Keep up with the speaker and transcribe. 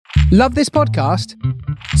Love this podcast?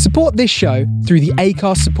 Support this show through the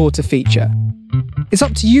Acast supporter feature. It's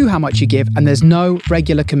up to you how much you give, and there's no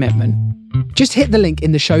regular commitment. Just hit the link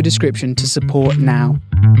in the show description to support now.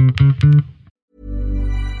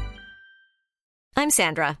 I'm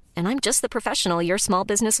Sandra, and I'm just the professional your small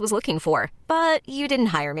business was looking for. But you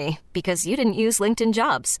didn't hire me because you didn't use LinkedIn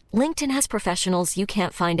Jobs. LinkedIn has professionals you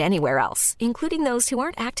can't find anywhere else, including those who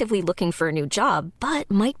aren't actively looking for a new job, but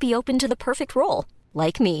might be open to the perfect role,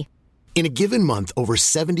 like me. In a given month, over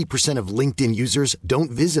 70% of LinkedIn users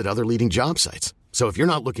don't visit other leading job sites. So if you're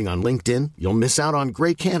not looking on LinkedIn, you'll miss out on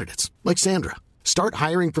great candidates like Sandra. Start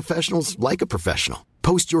hiring professionals like a professional.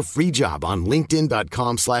 Post your free job on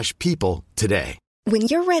linkedin.com/people today. When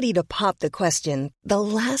you're ready to pop the question, the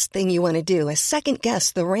last thing you want to do is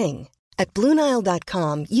second-guess the ring. At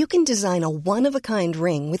BlueNile.com, you can design a one-of-a-kind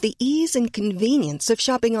ring with the ease and convenience of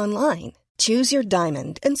shopping online. Choose your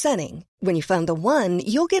diamond and setting. When you find the one,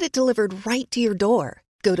 you'll get it delivered right to your door.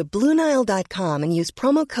 Go to BlueNile.com and use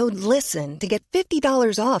promo code LISTEN to get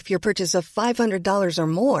 $50 off your purchase of $500 or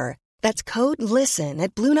more. That's code LISTEN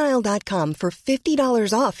at BlueNile.com for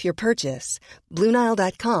 $50 off your purchase.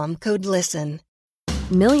 BlueNile.com, code LISTEN.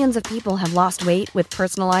 Millions of people have lost weight with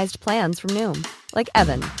personalized plans from Noom. Like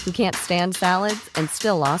Evan, who can't stand salads and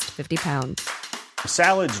still lost 50 pounds.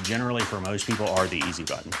 Salads generally for most people are the easy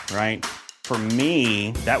button, right? For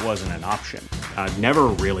me, that wasn't an option. I never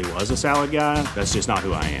really was a salad guy. That's just not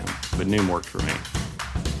who I am. But Noom worked for me.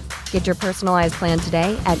 Get your personalized plan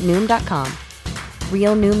today at Noom.com.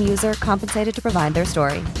 Real Noom user compensated to provide their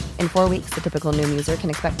story. In 4 weeks, the typical Noom user can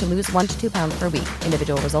expect to lose 1 to 2 pounds per week.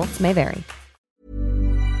 Individual results may vary.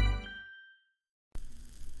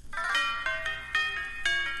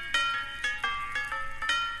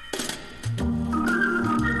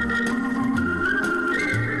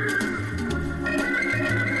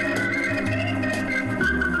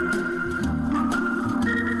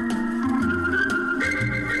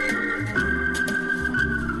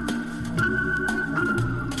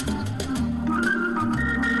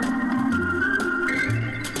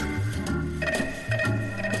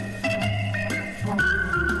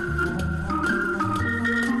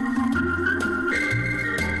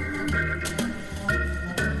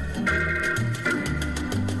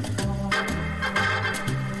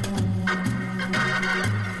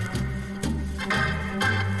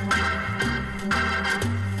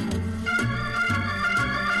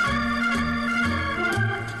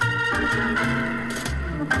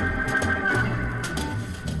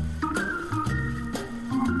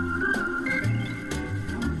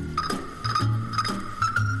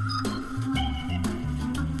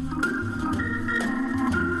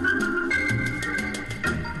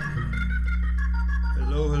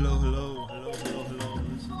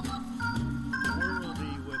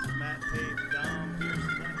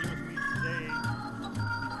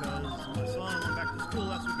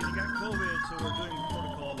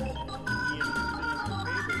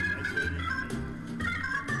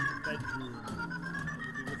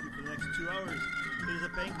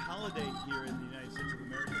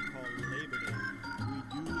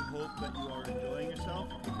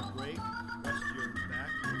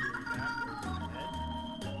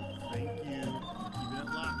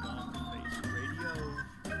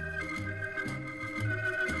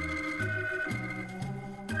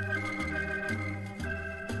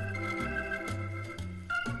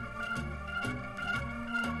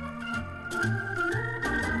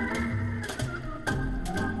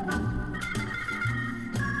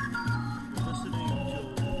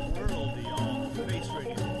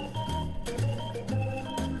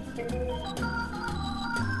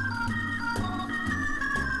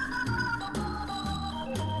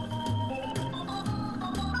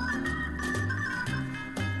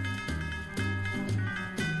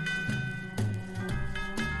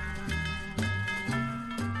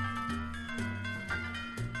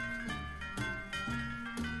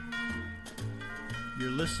 You're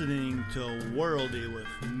listening to Worldy with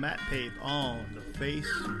Matt Pape on the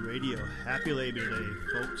Face Radio. Happy Labor Day,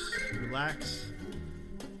 folks. Relax.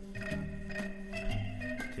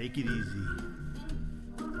 Take it easy.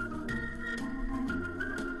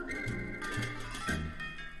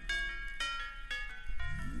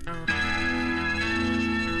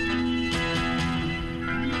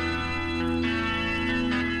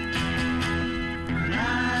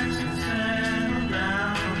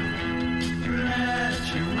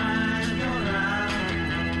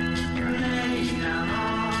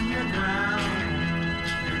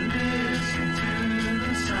 Listen to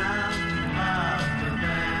the sound of the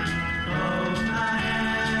band.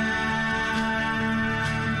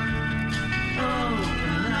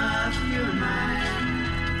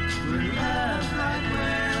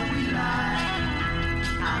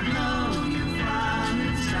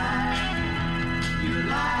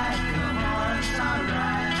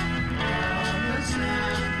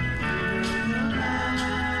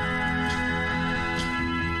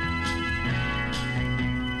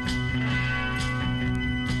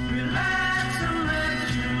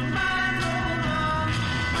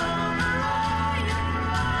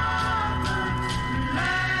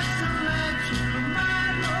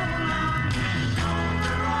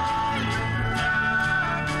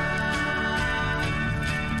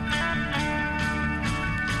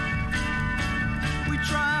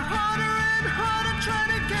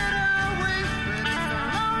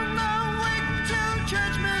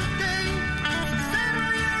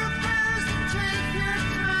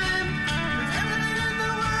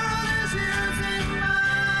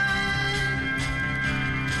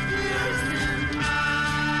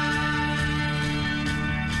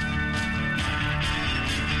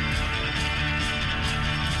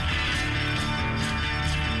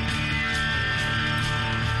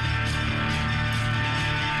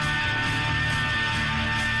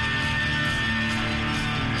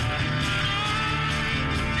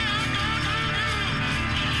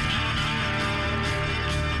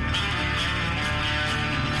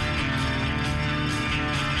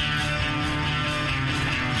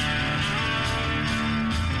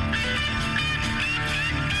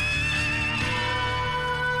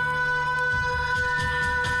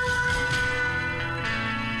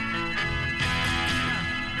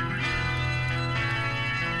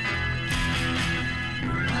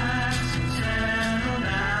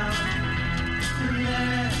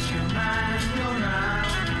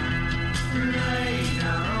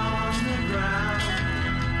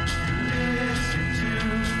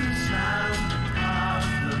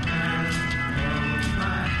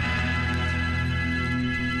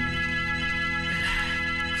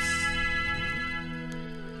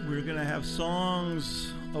 We're going to have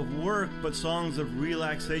songs of work, but songs of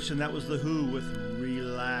relaxation. That was The Who with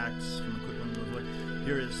Relax from the quick one goes away.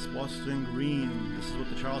 Here is Boston Green. This is what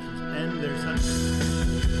the Charlatans end their folks.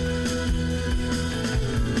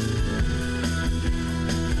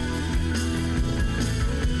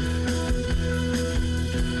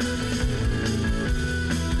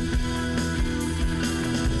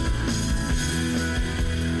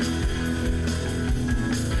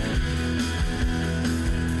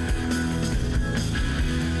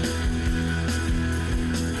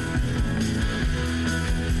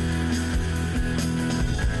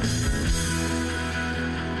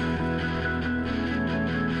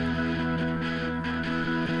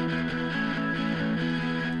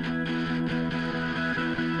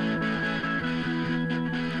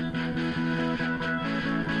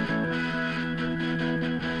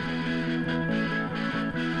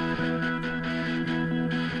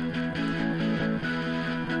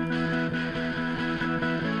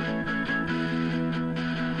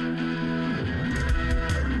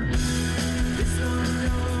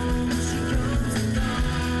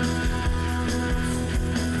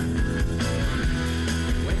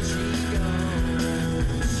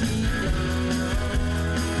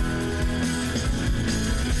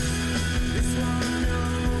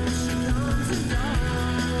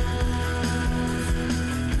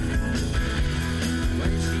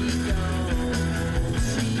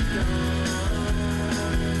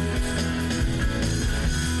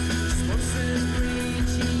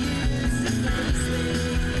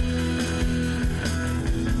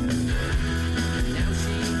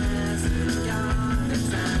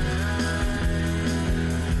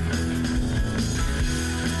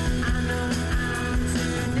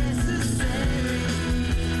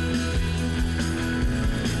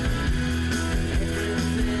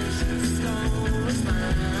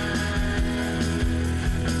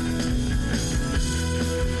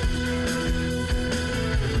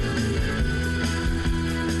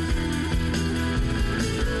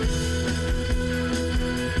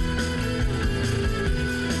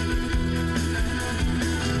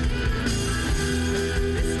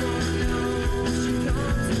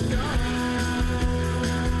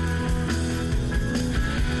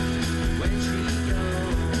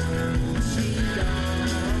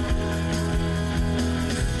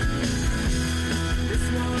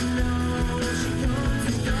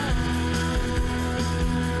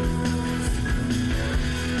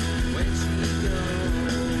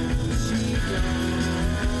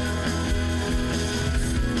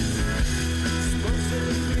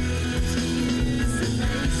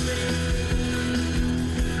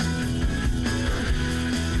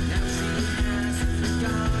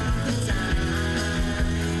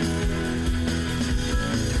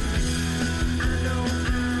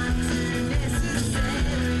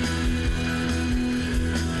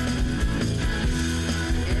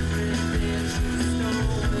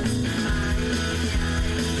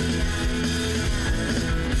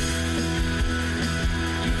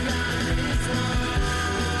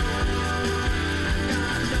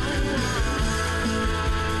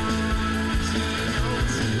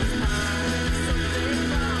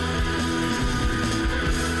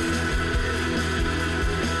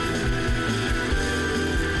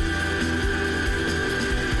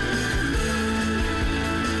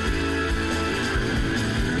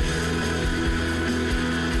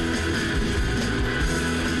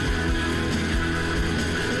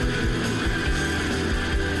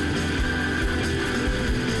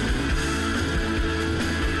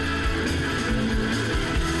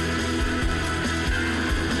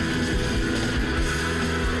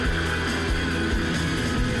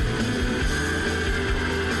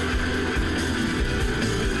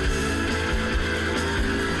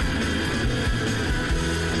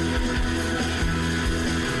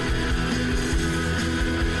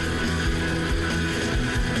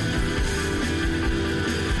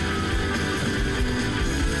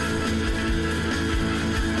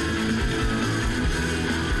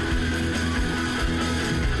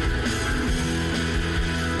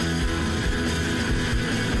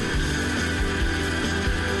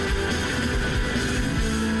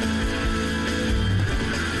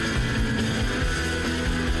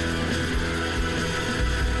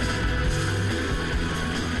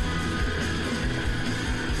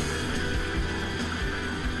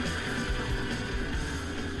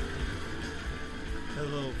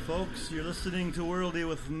 You're listening to Worldy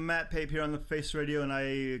with Matt Pape here on the Face Radio, and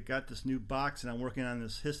I got this new box, and I'm working on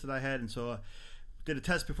this hiss that I had, and so did a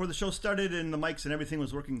test before the show started, and the mics and everything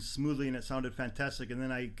was working smoothly, and it sounded fantastic. And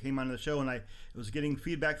then I came on the show, and I was getting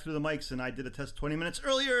feedback through the mics, and I did a test 20 minutes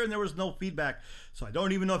earlier, and there was no feedback. So I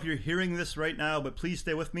don't even know if you're hearing this right now, but please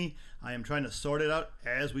stay with me. I am trying to sort it out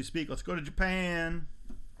as we speak. Let's go to Japan.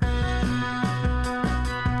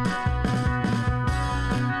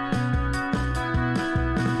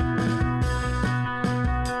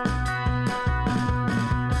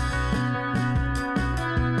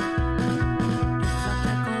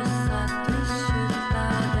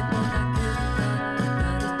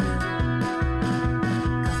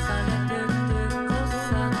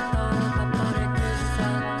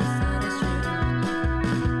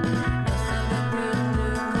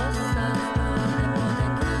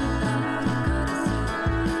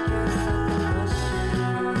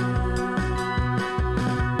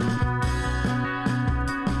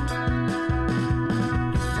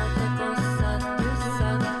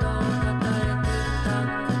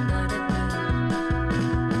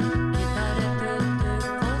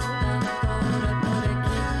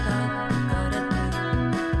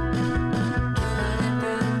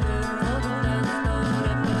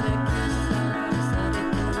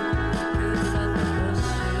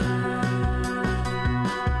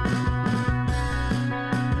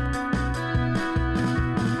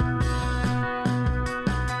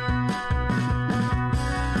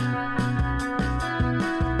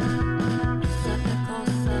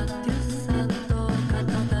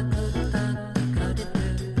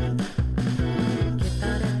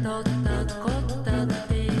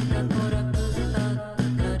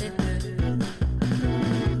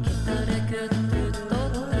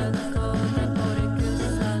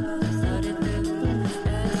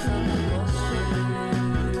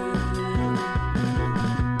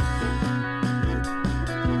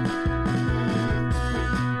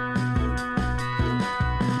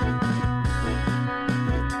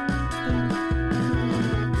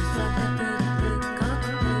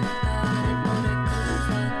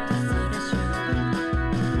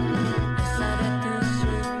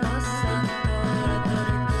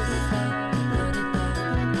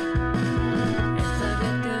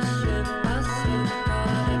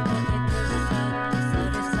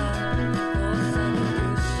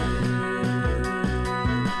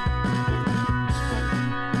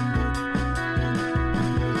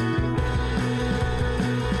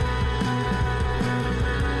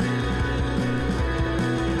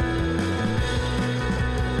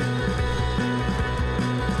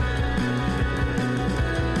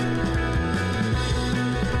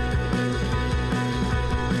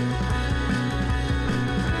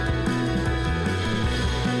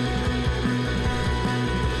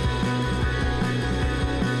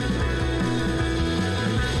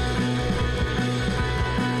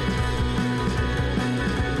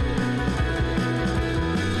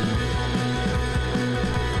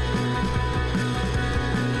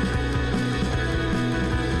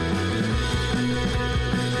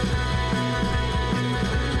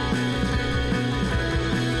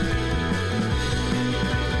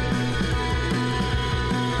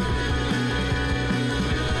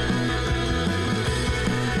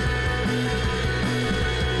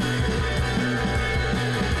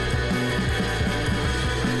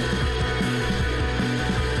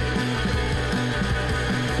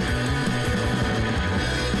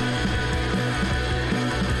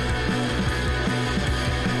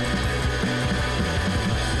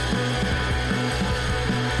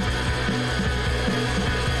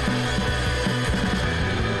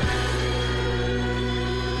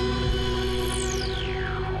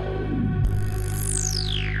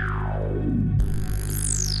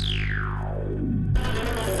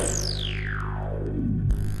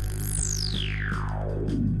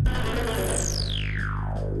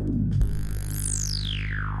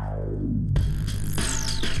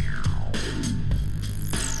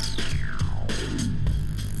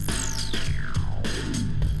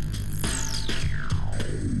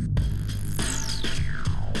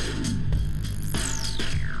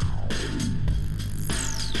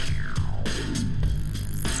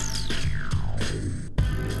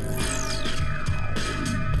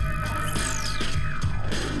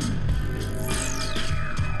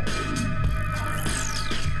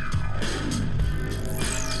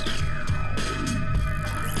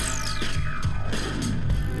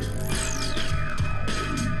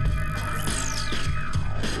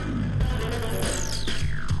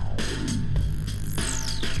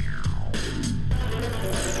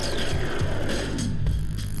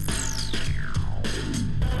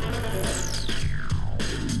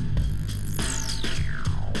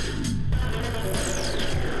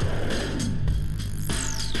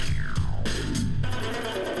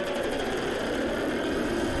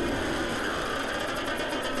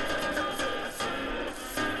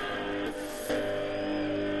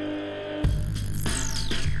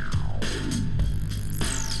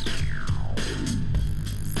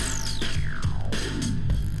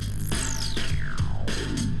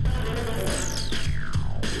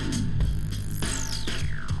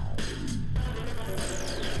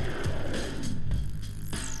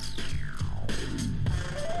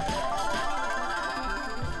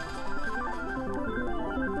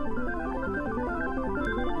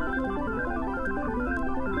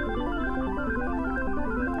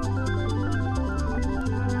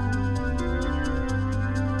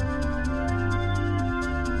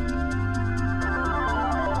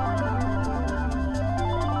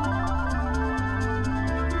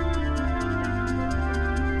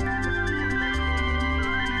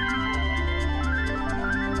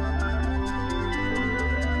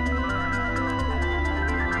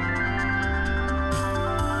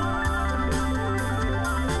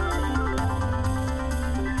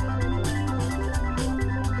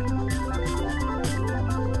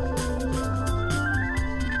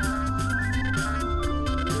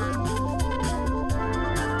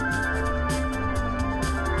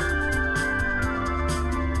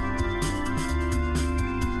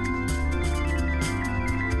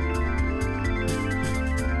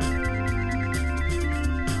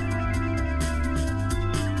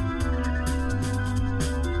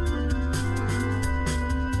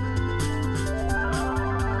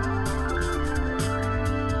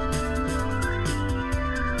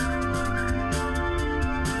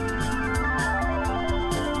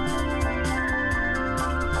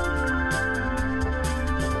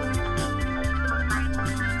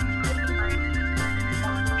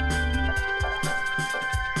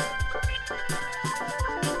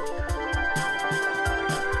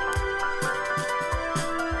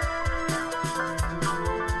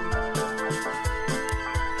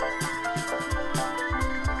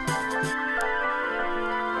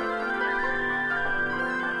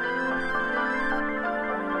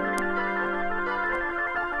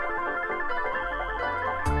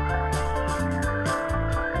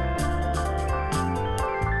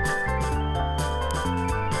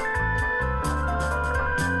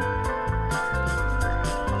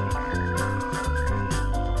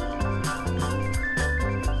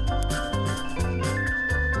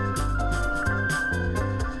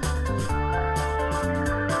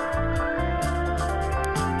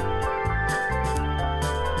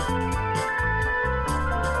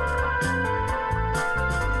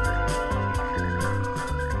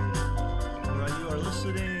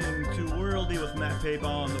 Tape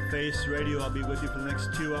on the Face Radio. I'll be with you for the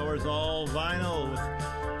next 2 hours, all vinyl, with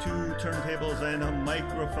 2 turntables and a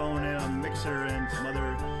microphone and a mixer and some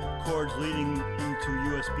other cords leading into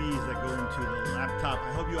USBs that go into the laptop.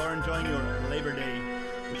 I hope you are enjoying your Labor Day,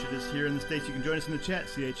 which it is here in the States. You can join us in the chat,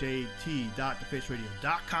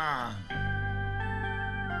 chat.thefaceradio.com.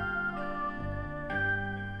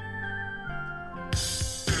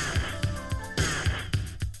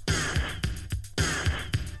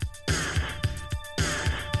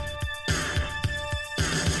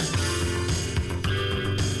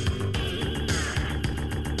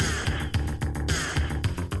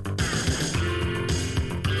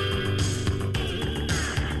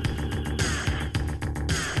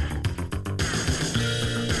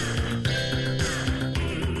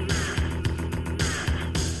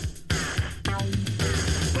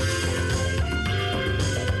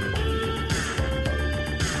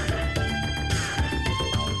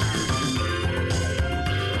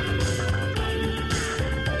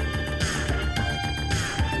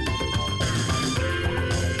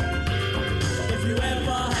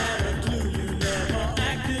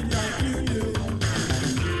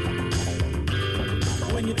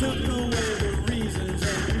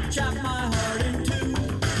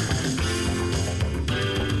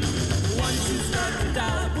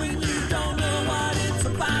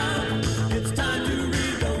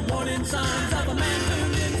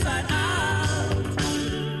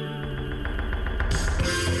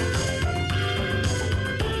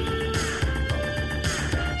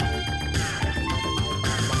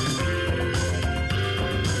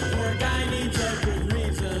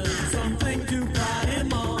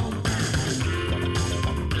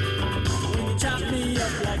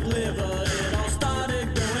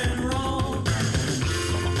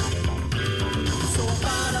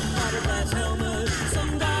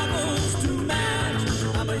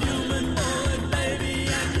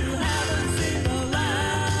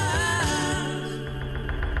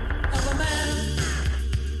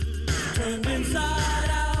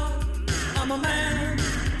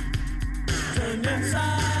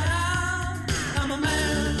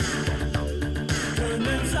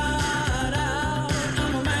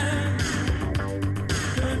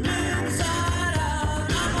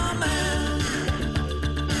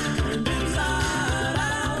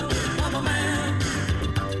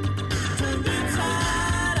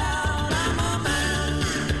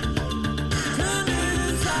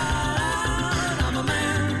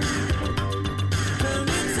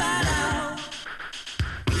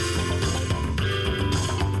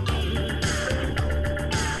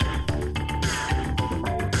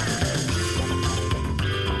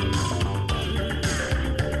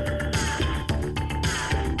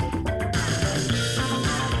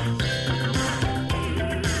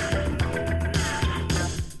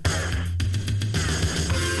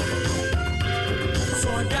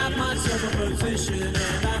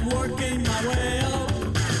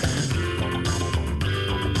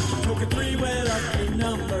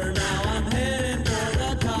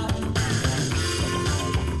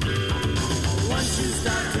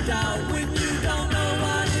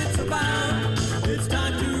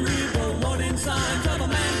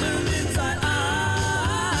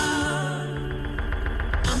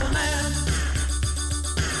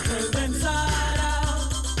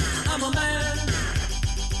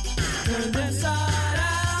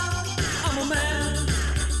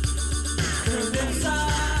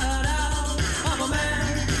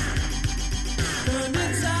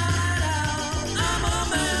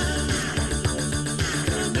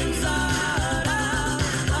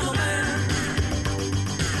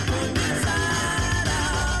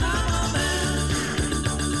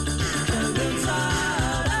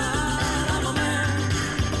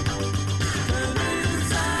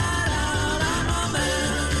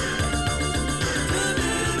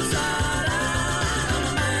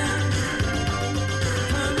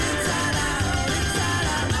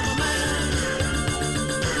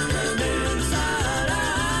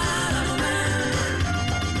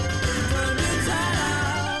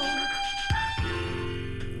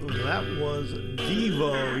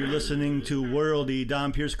 Listening to Worldy.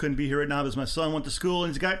 Don Pierce couldn't be here right now because my son went to school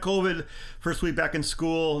and he's got COVID. First week back in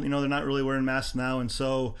school. You know, they're not really wearing masks now, and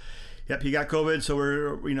so yep, he got COVID. So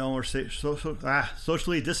we're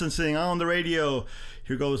socially distancing on the radio.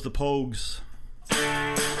 Here goes the Pogues.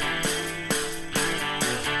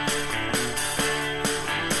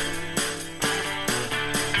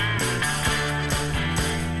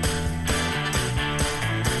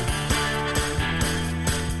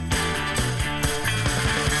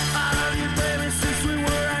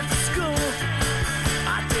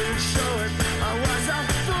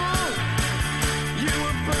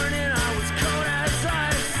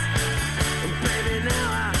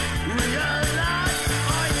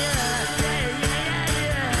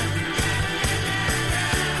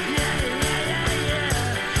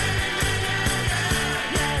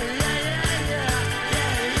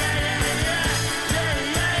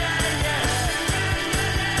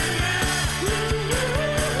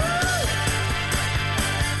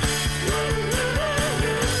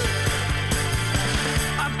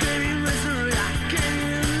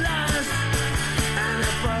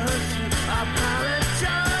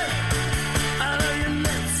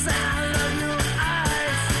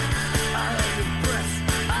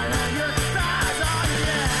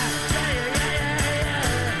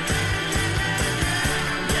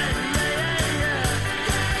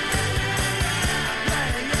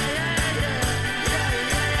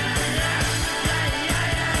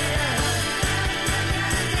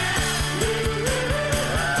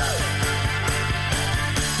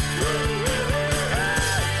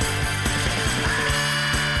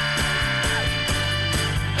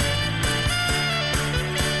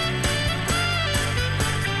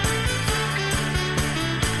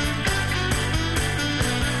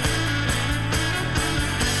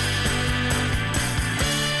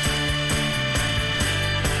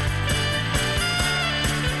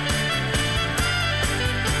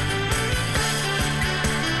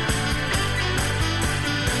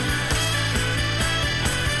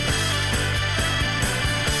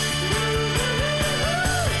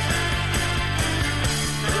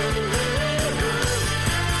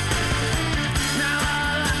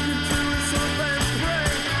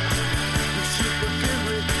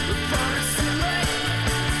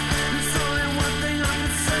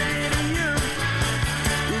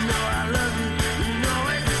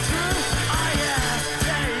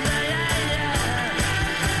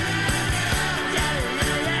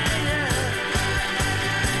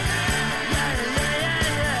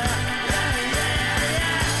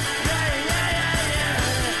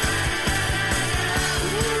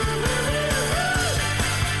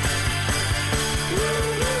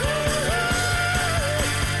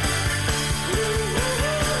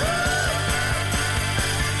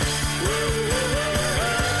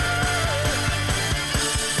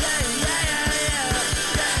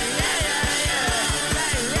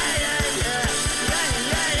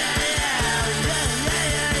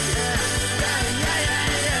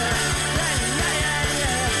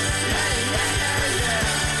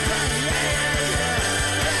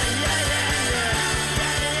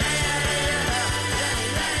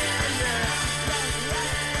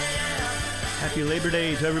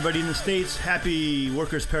 Saturday to everybody in the States. Happy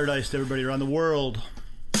Workers' Paradise to everybody around the world.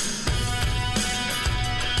 The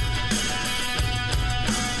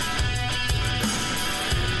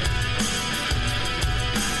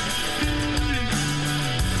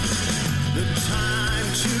time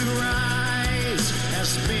to rise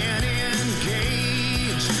has been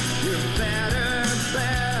engaged. Your better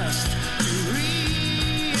best to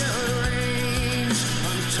rearrange.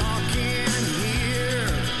 I'm talking here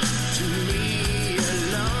to me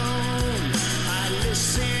alone. I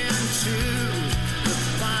listen to the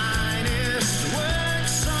finest work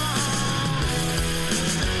song.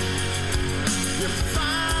 Your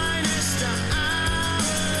finest hour.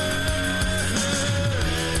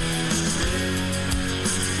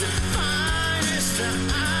 Your finest hour.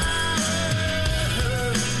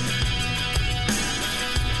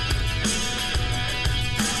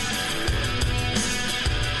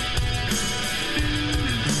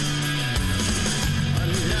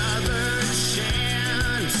 Another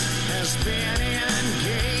chance has been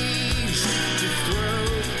engaged to throw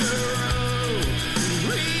the row and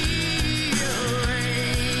rearrange.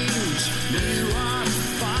 You are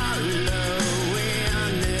following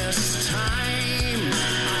this time.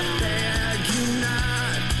 I beg you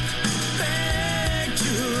not, beg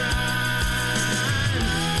to rhyme.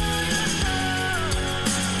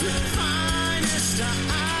 Your finest hour.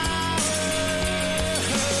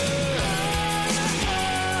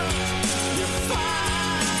 Your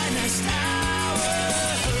finest hour.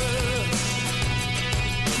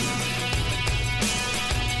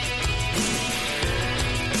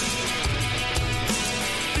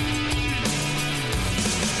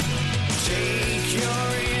 Take your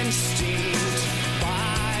instinct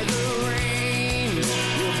by the reins.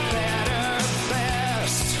 Your better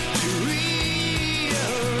best to rearrange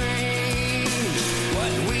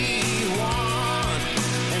what we want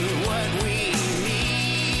and what we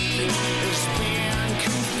need has been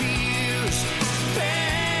confused,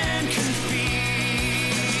 been confused.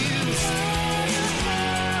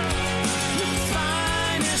 Your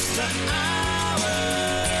finest hour.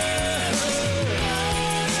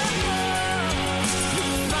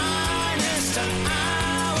 Your finest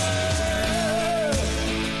hour.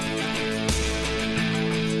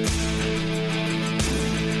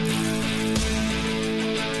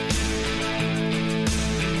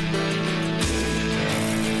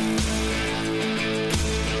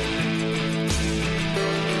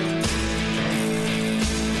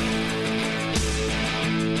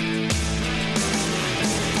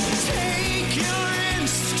 Take your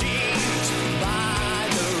instinct by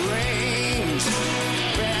the reins.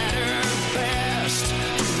 Better best to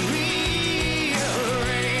rearrange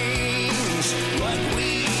what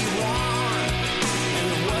we want and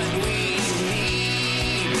what we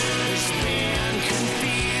need has been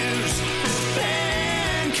confused,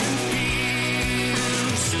 been confused.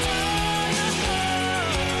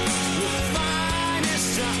 Your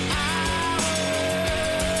finest hour.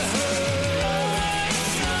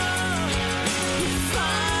 Your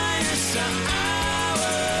finest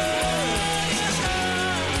hour.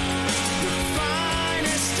 Your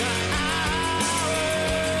finest hour.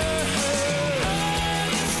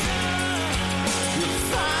 Your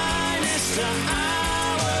finest hour.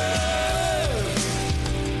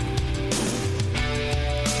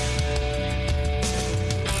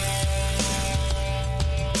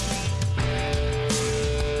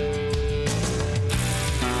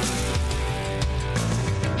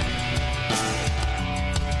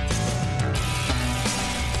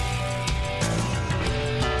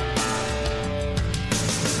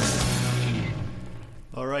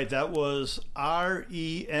 All right, that was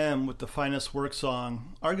REM with the Finest Work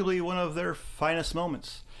song, arguably one of their finest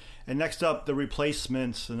moments. And next up, The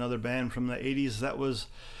Replacements, another band from the 80s that was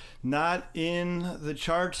not in the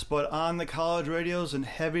charts, but on the college radios in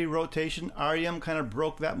heavy rotation. REM kind of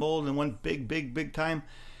broke that mold and went big time,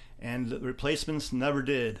 and The Replacements never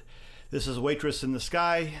did. This is Waitress in the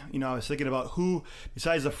Sky. You know, I was thinking about who,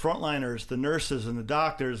 besides the frontliners, the nurses and the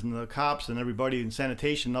doctors and the cops and everybody in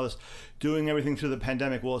sanitation and all this, doing everything through the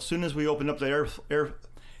pandemic. Well, as soon as we opened up the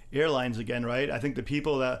airlines again, right? I think the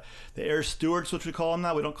people that, the air stewards, which we call them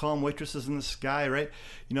now, we don't call them waitresses in the sky, right?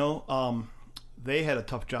 You know, they had a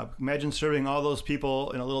tough job. Imagine serving all those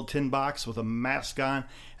people in a little tin box with a mask on,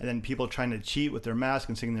 and then people trying to cheat with their mask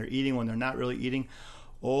and saying they're eating when they're not really eating.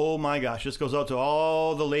 Oh my gosh, this goes out to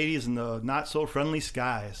all the ladies in the not so friendly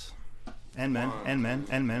skies. And men, and men,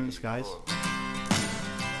 and men in the skies.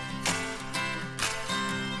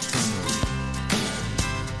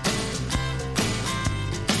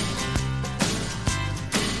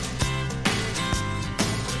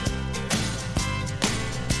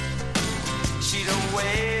 She don't don't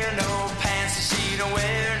wear no pants and she don't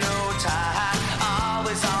wear no tie.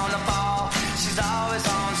 Always on the ball, she's always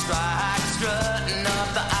on strike. Strutting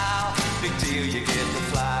up the aisle, big deal, you get to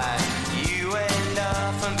fly. You ain't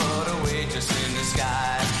nothing but a waitress in the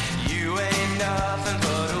sky. You ain't nothing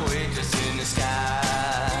but a waitress in the sky.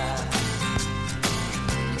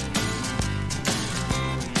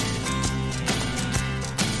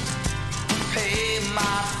 Pay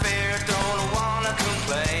my fare, don't wanna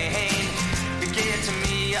complain. You get to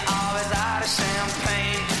me, you're always out of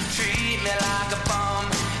champagne. Treat me like a bum,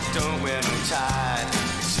 don't wear no tie.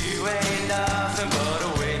 'Cause you ain't nothing but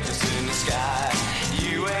a waitress in the sky.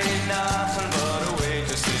 You ain't nothing but a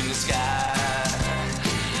waitress in the sky.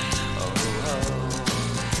 Oh,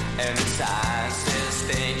 oh. And the sign says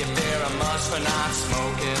thank you very much for not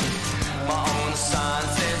smoking. My own son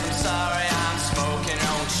says I'm sorry I'm smoking.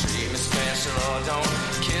 Don't treat me special or don't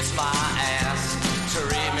kiss my ass.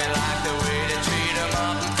 Treat me like the way they treat 'em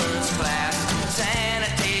up in first class.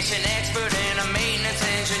 Sanitation expert and a maintenance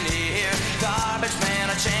engineer. Garbage man,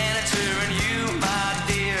 a janitor, and you, my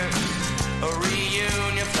dear. A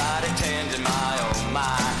reunion flight attendant, my oh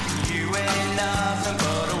my. You ain't nothing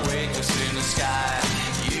but a waitress in the sky.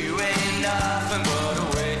 You ain't nothing but a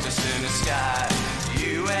waitress in the sky.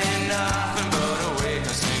 You ain't nothing but a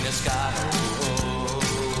waitress in the sky. Oh, oh,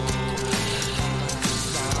 oh.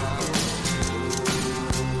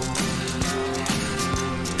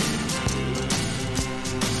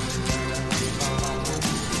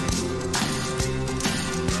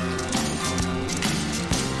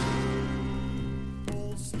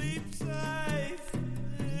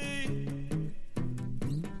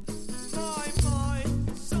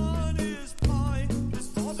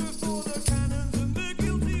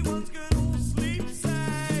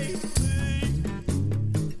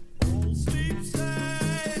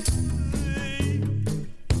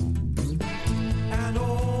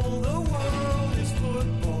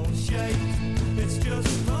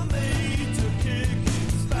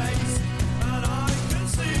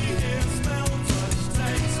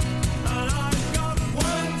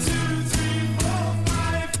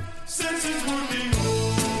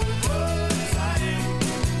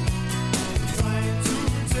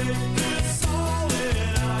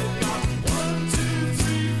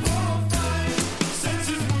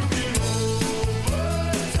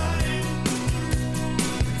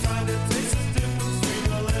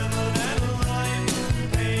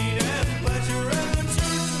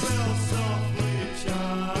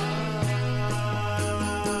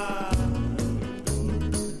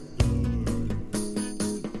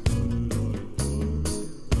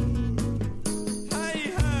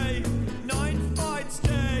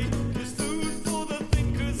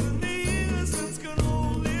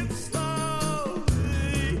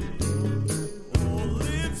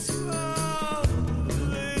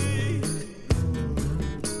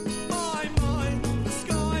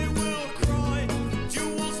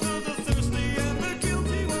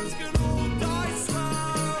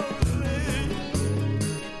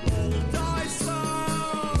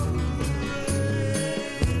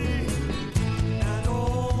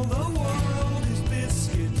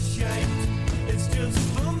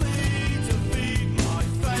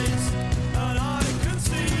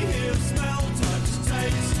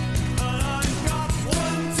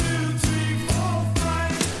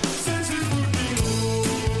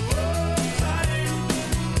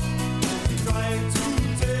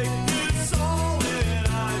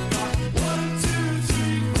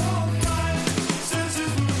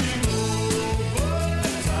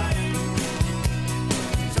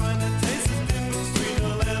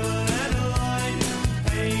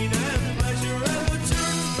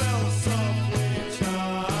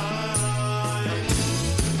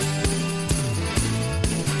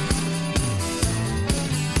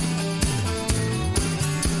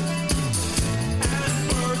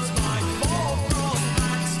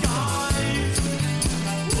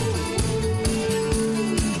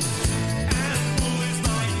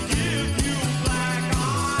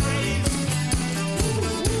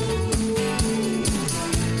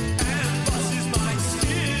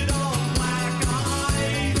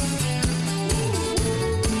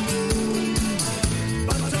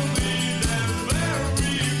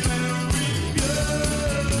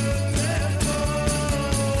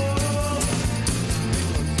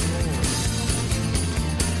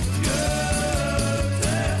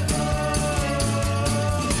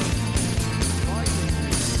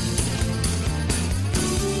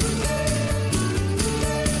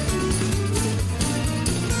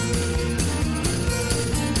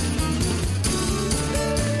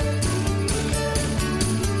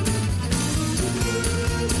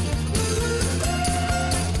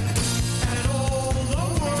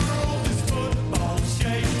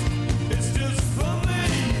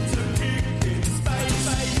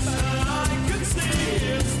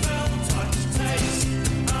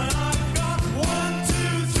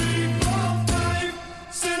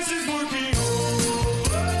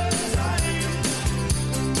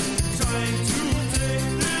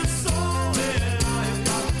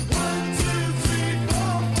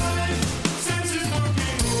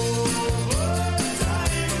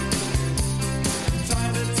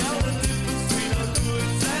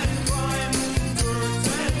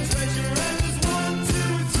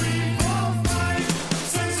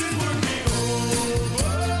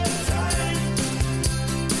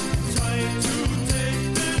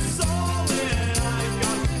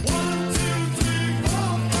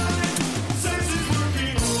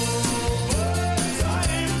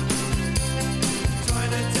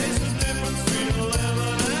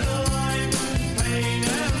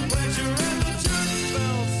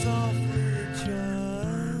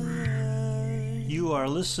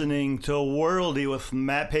 listening to Worldy with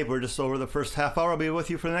Matt Paper. Just over the first half hour, I'll be with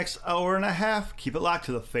you for the next hour and a half. Keep it locked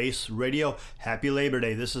to the Face Radio. Happy Labor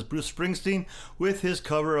Day. This is Bruce Springsteen with his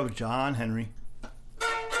cover of John Henry.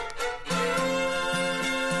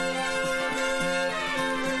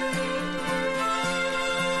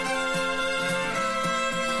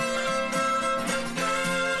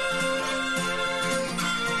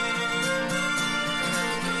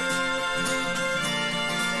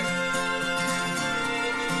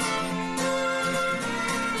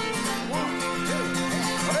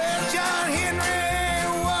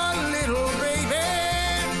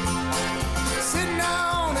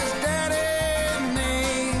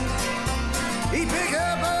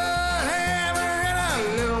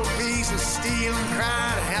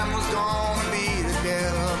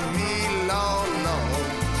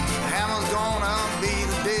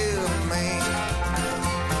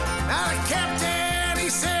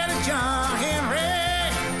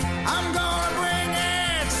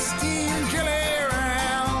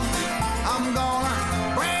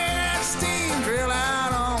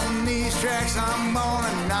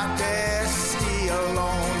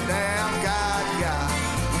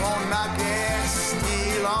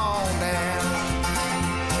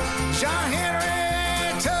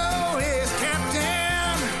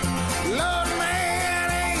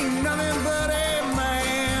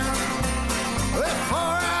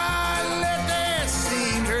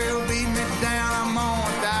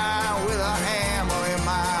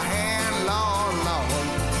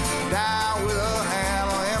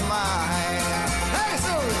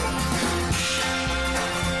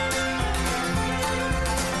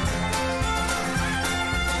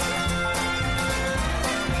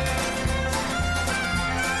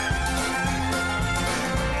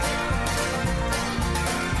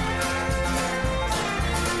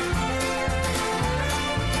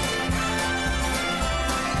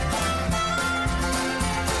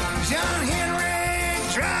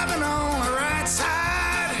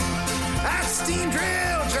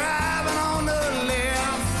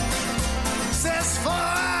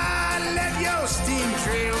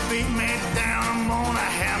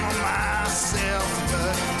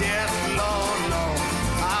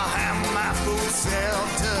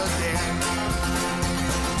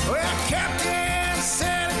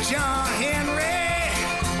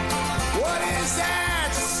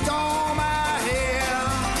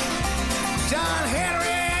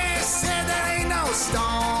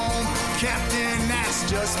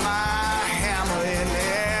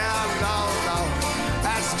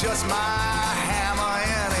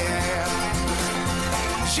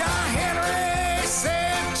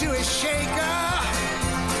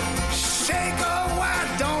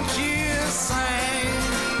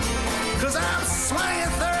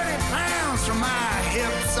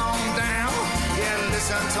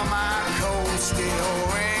 To my cold steel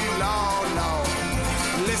ring, Lord, Lord.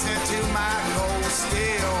 Listen to my cold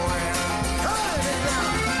steel ring. Hold it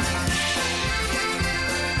down.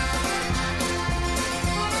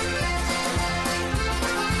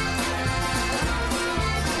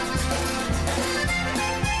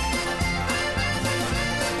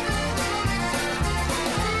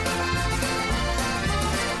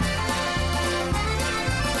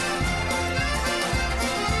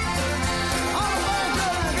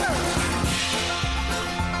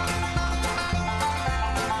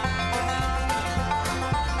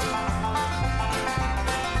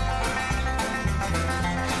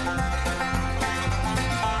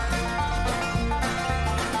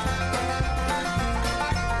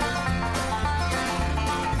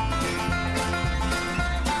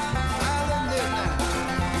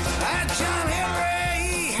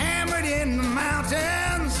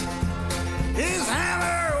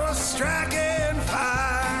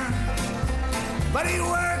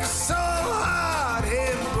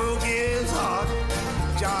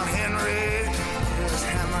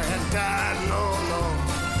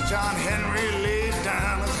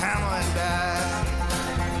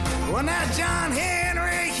 Well, now John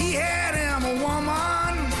Henry, he had him a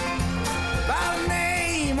woman by the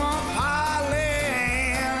name of Polly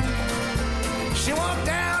Ann. She walked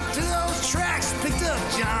out to those tracks, picked up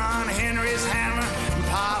John Henry's hammer, and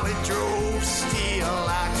Polly drove steel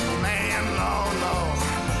like a man, Lord, Lord.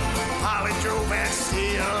 Polly drove that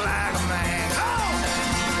steel like a man. Oh!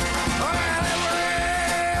 Well,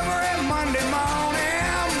 every Monday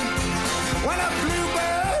morning, when a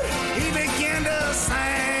bluebird, he began to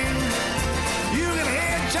sing, you can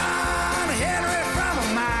hear John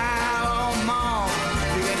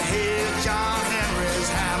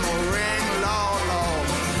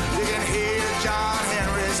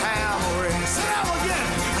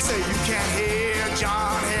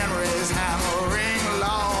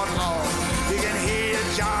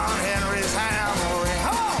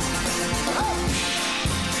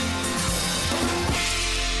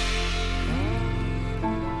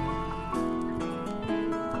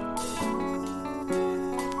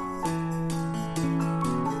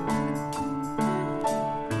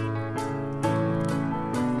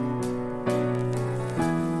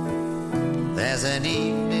There's an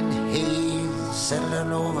evening haze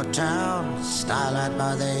settling over town, starlight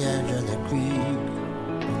by the edge of the creek.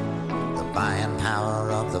 The buying power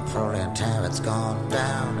of the proletariat's gone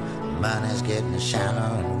down, money's getting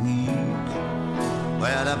shallow and weak.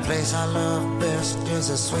 Well, the place I love best is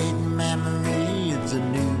a sweet memory. It's a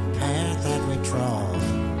new path that we trod.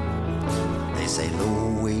 They say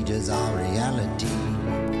low wages are reality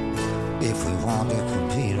if we want to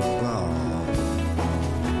compete abroad.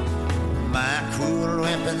 My cruel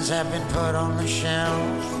weapons have been put on the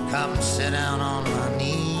shelf. Come sit down on my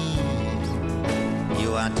knee.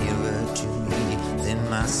 You are dearer to me than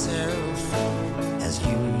myself, as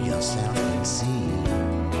you yourself can see.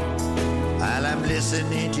 While I'm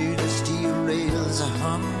listening to the steel rails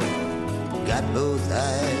hum, got both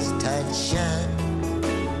eyes tight shut,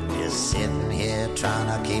 just sitting here trying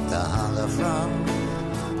to keep the hunger from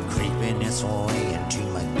creeping its way into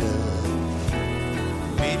my gut.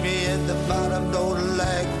 Meet me at the bottom, don't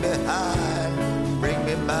lag behind. Bring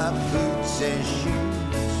me my boots and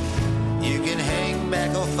shoes. You can hang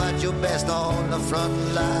back or fight your best on the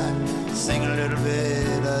front line. Sing a little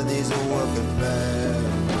bit of these working man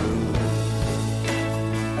blues.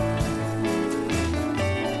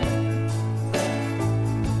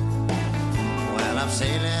 Well, I'm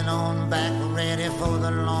sailing on back, ready for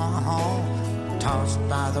the long haul, tossed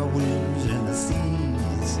by the winds and the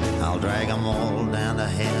seas. I'll drag them all down to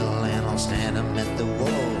hell and I'll stand them at the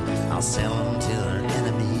wall. I'll sell them to their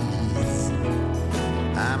enemies.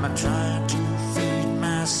 I'm a-trying to feed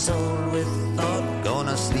my soul with thought,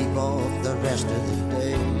 gonna sleep off the rest of the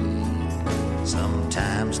day.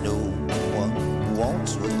 Sometimes no one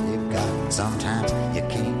wants what you've got, sometimes you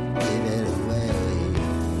can't give it away.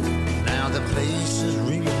 Now the place is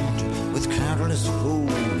ringed with countless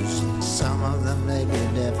fools, some of them may be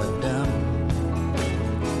never done.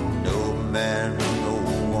 No man, no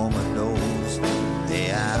woman knows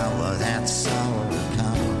the hour that sorrow will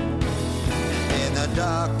come. In the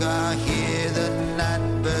dark I hear the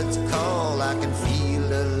night birds call, I can feel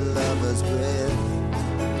a lover's breath.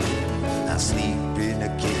 I sleep in the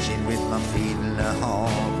kitchen with my feet in the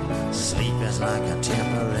hall. Sleep is like a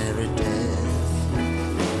temporary death.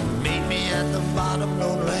 Meet me at the bottom,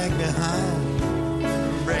 don't lag behind.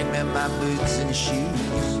 Bring me my boots and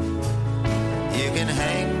shoes. You can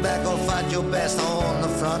hang back or fight your best on the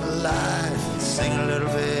front line. Sing a little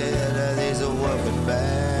bit of these working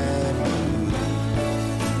band blues.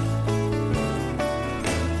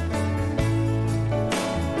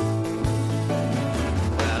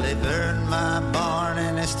 Well, they burned my barn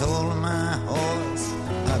and they stole my horse.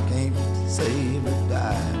 I can't save a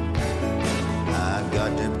dime. I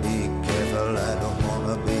got to be careful, I don't want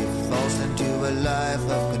to be forced into a life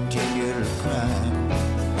of continual crime.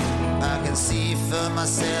 I can see for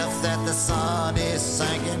myself that the sun is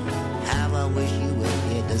sinking. How I wish you were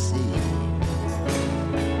here to see.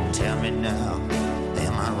 Tell me now,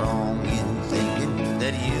 am I wrong in thinking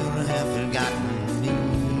that you have forgotten me?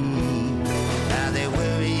 Now they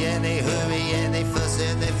worry and they hurry and they fuss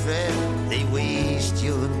and they fret. They waste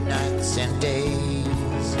your nights and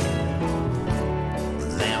days.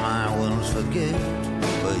 Them I won't forget,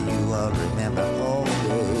 but you I'll remember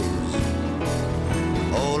always.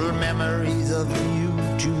 Old memories of you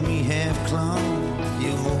to me have clung.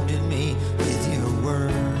 You wounded me with your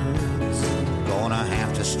words. Gonna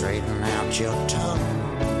have to straighten out your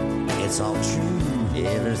tongue. It's all true,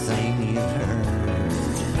 everything you've heard.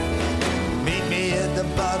 Meet me at the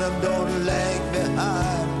bottom, don't lag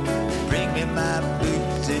behind. Bring me my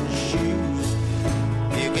boots and shoes.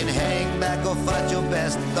 You can hang back or fight your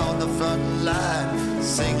best on the front line.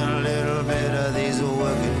 Sing a little bit of these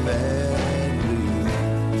working band.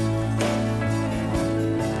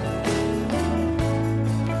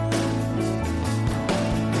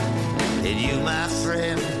 My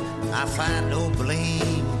friend, I find no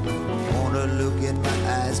blame. Wanna look in my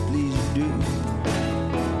eyes, please do.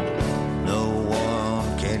 No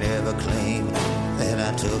one can ever claim that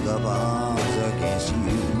I took up arms against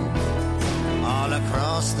you. All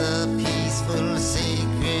across the peaceful,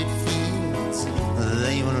 sacred fields,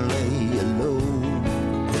 they will lay you low.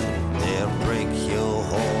 They'll break your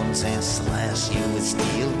horns and slash you with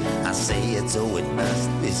steel. I say it so it must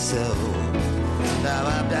be so. Now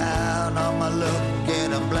I'm down on my luck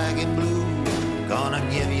and I'm black and blue. Gonna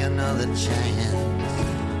give you another chance.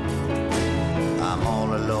 I'm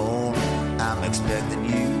all alone, I'm expecting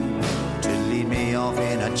you to lead me off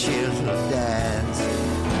in a cheerful dance.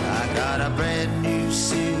 I got a brand new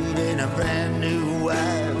suit and a brand new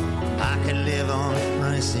wife. I can live on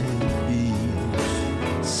rice and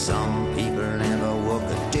beans. Some people never work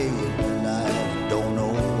a day in their life, don't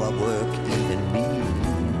know what work even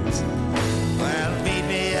means. Well,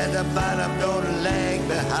 a fight, I'm gonna lag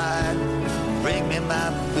behind. Bring me my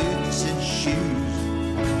boots and shoes.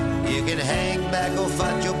 You can hang back or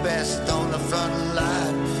fight your best on the front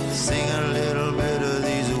line. Sing a little bit of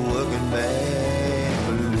these working man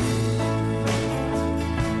blues.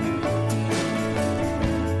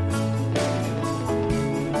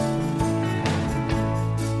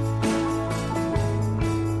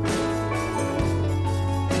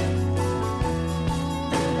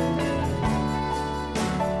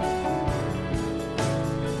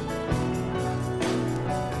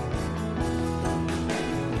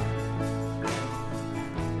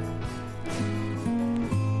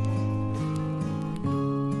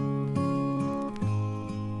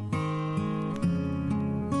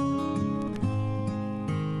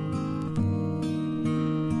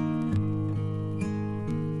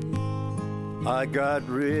 I got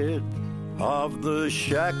rid of the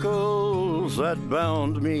shackles that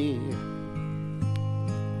bound me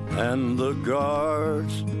and the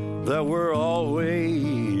guards that were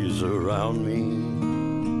always around me.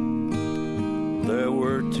 There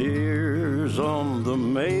were tears on the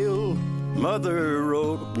mail Mother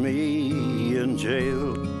wrote me in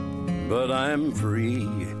jail, but I'm free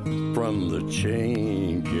from the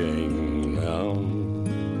chain gang now.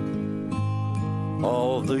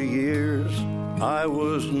 All the years I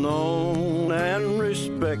was known and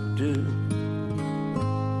respected,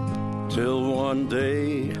 till one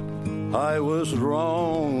day I was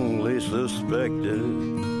wrongly suspected.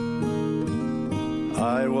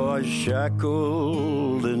 I was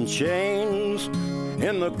shackled in chains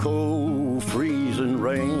in the cold freezing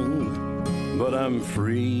rain, but I'm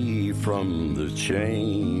free from the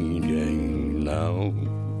chain gang now.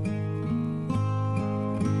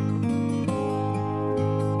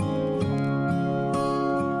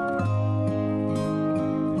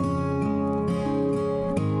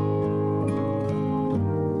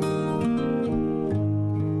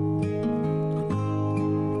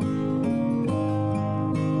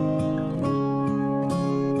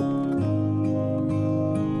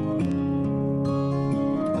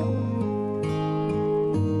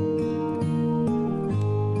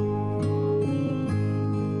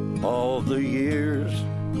 All the years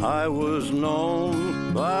I was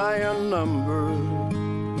known by a number,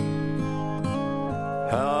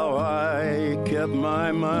 how I kept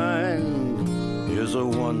my mind is a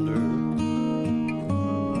wonder.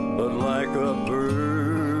 But like a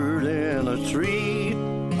bird in a tree,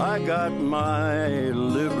 I got my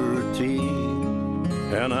liberty,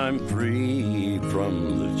 and I'm free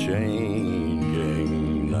from the chain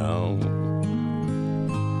gang now.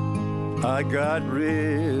 I got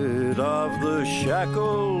rid of the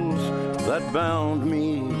shackles that bound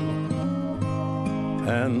me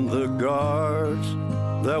and the guards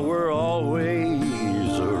that were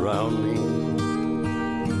always around me.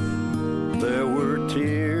 There were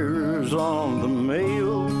tears on the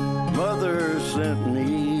mail Mother sent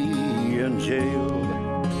me in jail,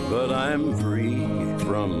 but I'm free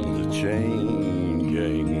from the chain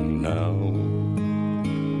gang now.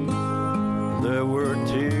 There were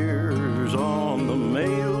tears on the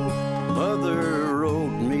mail Mother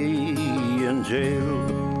wrote me in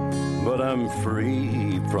jail, but I'm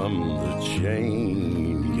free from the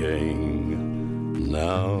chain gang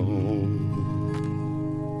now.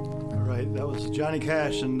 All right, that was Johnny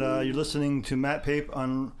Cash, and you're listening to Matt Pape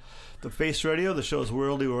on the Face Radio. The show is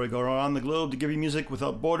Worldy, where we go around the globe to give you music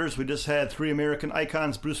without borders. We just had three American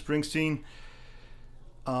icons, Bruce Springsteen,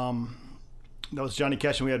 that was Johnny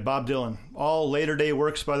Cash, and we had Bob Dylan. All later day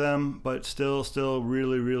works by them, but still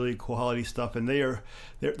really, really quality stuff. And they were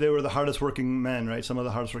the hardest working men, right? Some of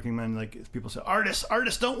the hardest working men. Like people say, artists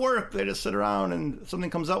don't work. They just sit around and something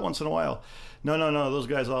comes out once in a while. No. Those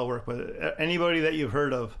guys all work. But anybody that you've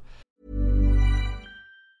heard of.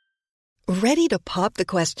 Ready to pop the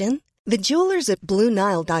question? The jewelers at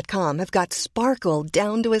BlueNile.com have got sparkle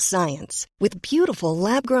down to a science with beautiful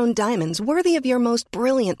lab-grown diamonds worthy of your most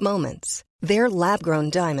brilliant moments. Their lab-grown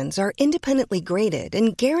diamonds are independently graded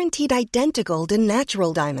and guaranteed identical to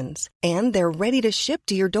natural diamonds, and they're ready to ship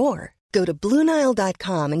to your door. Go to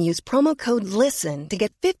BlueNile.com and use promo code LISTEN to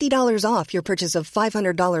get $50 off your purchase of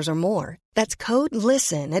 $500 or more. That's code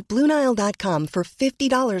LISTEN at BlueNile.com for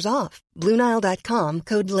 $50 off. BlueNile.com,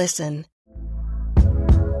 code LISTEN.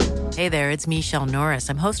 Hey there, it's Michelle Norris.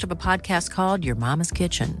 I'm host of a podcast called Your Mama's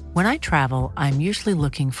Kitchen. When I travel, I'm usually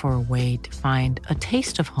looking for a way to find a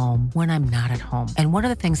taste of home when I'm not at home. And one of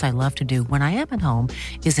the things I love to do when I am at home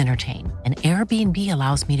is entertain. And Airbnb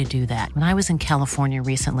allows me to do that. When I was in California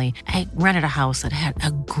recently, I rented a house that had a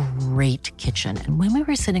great kitchen. And when we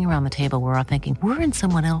were sitting around the table, we were all thinking, we're in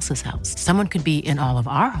someone else's house. Someone could be in all of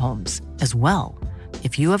our homes as well.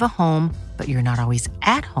 If you have a home, but you're not always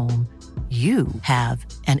at home, you have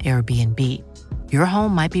an Airbnb. Your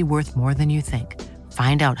home might be worth more than you think.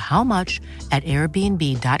 Find out how much at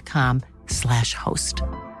airbnb.com/host.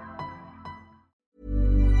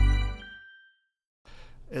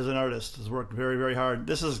 As an artist, has worked very, very hard.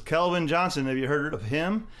 This is Kelvin Johnson. Have you heard of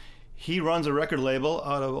him? He runs a record label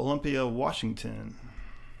out of Olympia, Washington.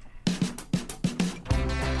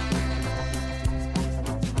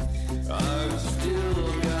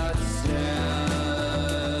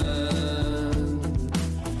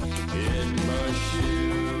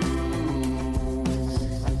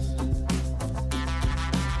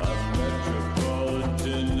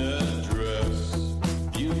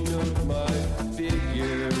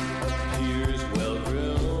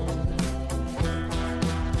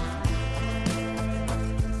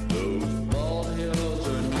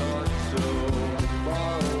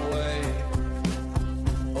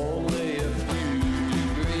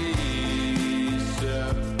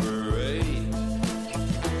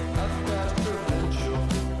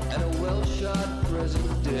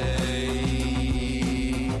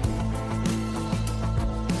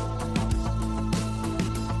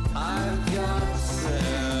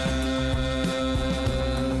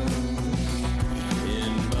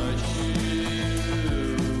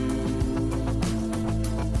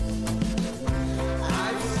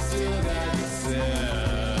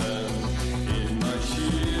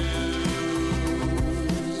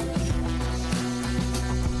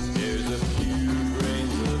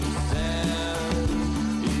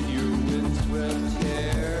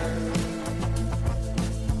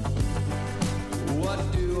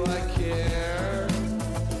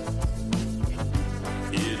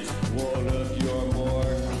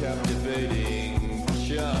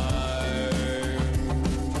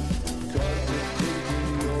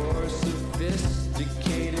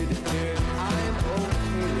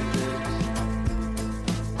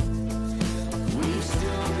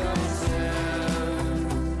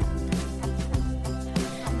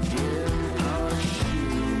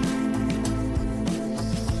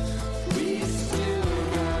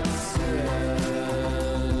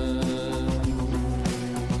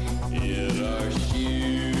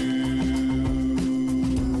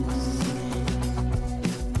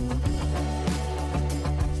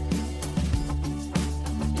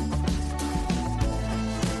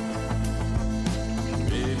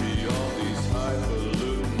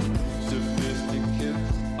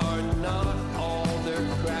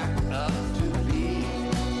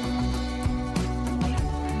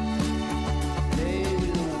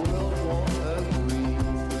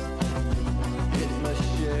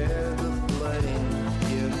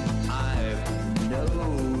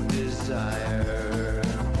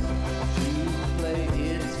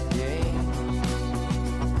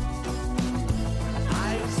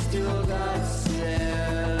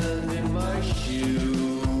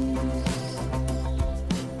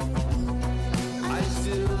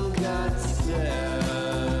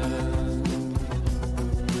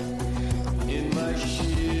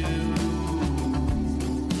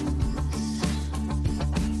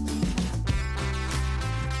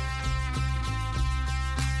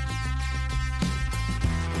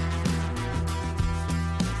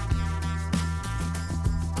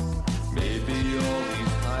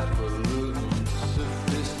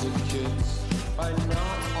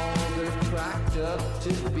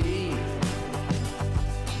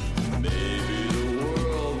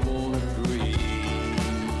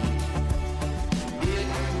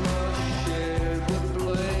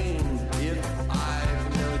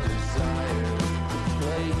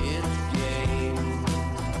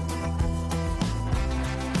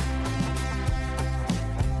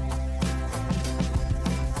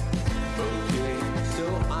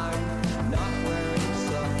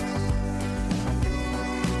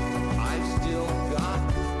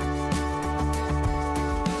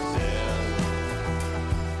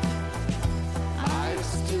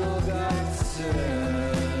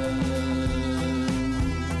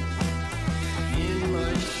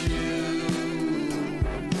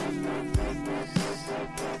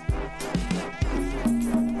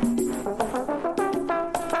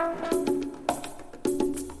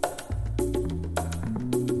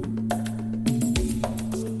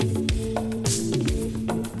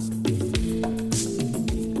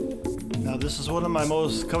 One of my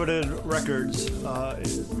most coveted records,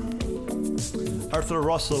 Arthur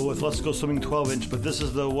Russell with Let's Go Swimming 12-inch, but this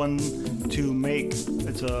is the one to make.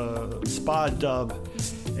 It's a spa dub,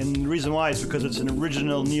 And the reason why is because it's an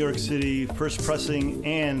original New York City first pressing,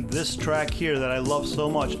 and this track here that I love so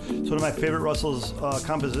much, it's one of my favorite Russell's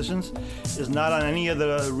compositions, is not on any of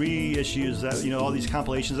the reissues that, all these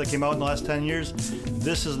compilations that came out in the last 10 years.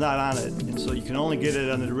 This is not on it. And so you can only get it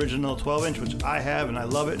on the original 12-inch, which I have, and I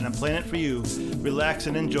love it, and I'm playing it for you. Relax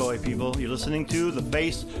and enjoy, people. You're listening to The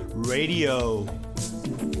Face Radio.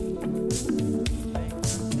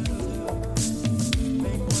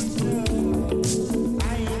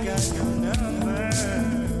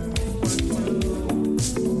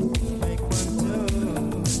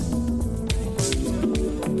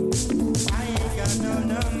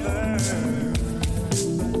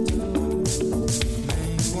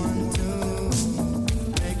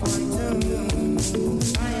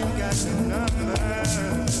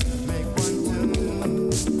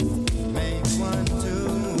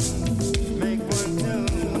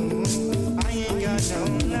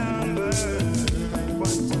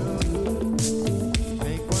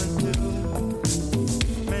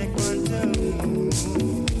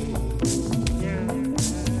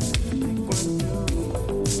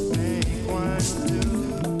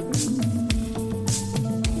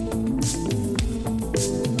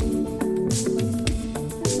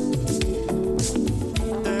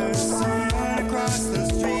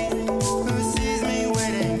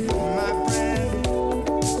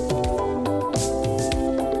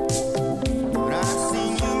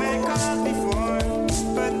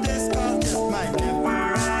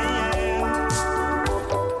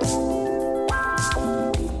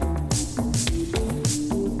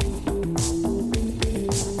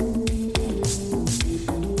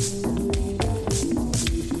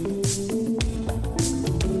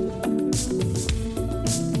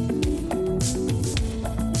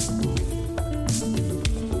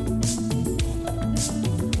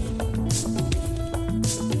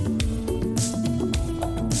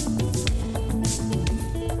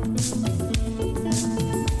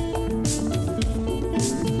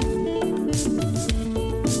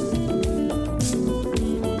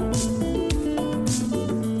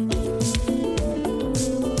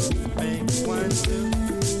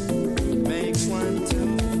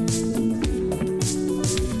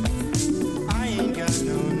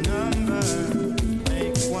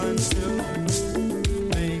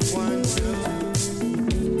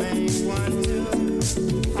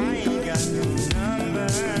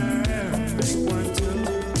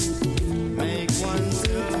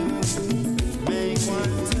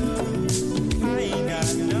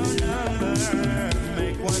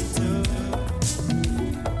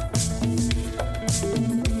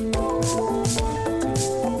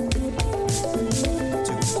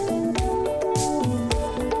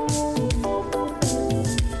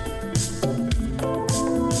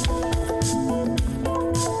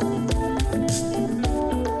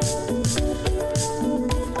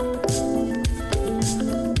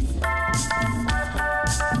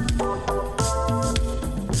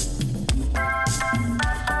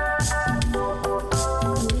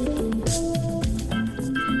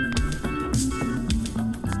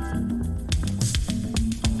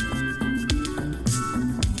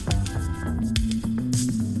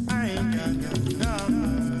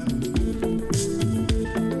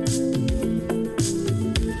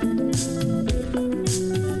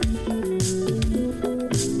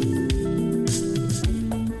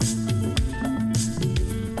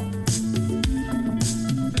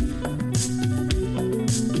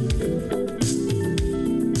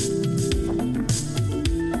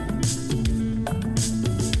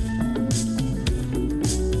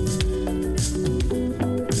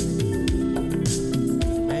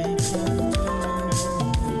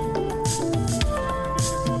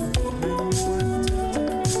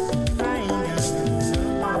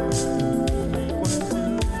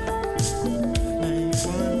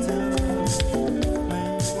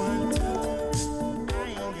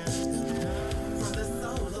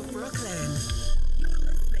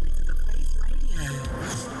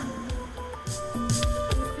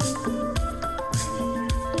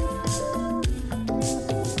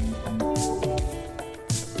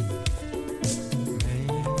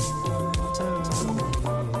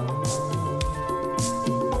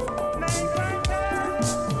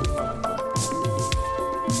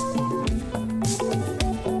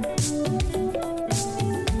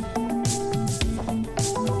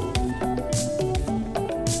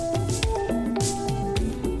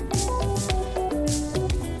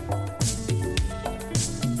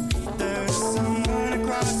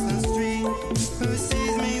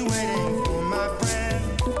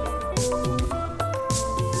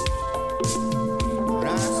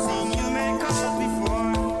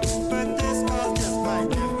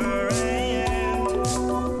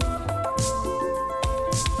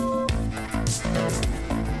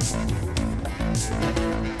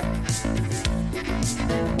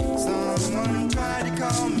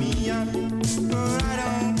 call me up, but I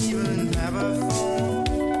don't even have a phone.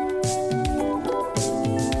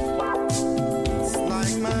 It's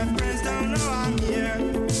like my friends don't know I'm here,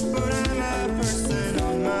 but I'm a person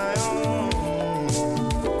on my own.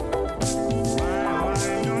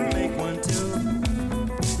 I'm gonna make one too.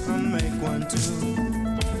 I'll make one too.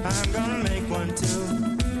 I'm gonna make one too.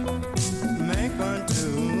 Make one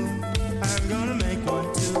too. I'm gonna make one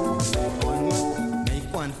too. Make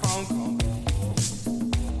one phone call.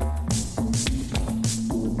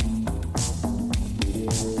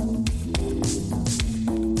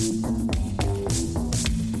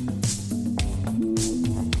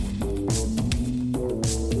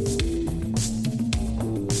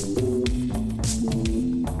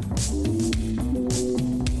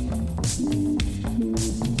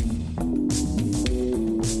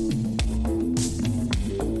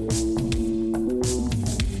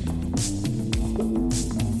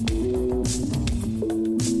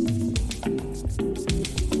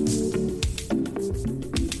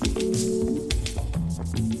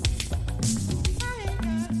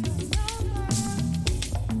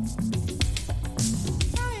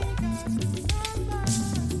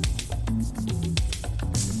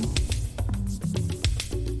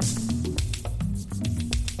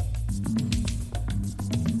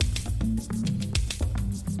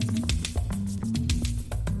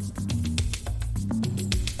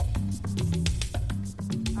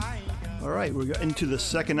 We're into the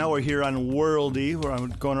second hour here on Worldy, where I'm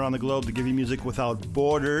going around the globe to give you music without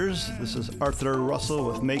borders. This is Arthur Russell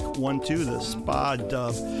with Make 1-2, the spa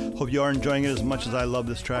dub. Hope you are enjoying it as much as I love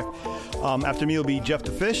this track. After me will be Jeff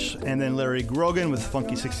the Fish, and then Larry Grogan with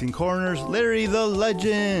Funky 16 Corners, Larry the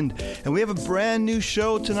Legend. And we have a brand new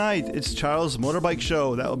show tonight. It's Charles' Motorbike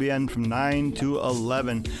Show. That will be on from 9 to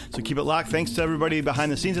 11. So keep it locked. Thanks to everybody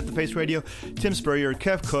behind the scenes at The Face Radio, Tim Spurrier,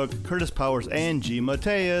 Kev Cook, Curtis Powers, and G.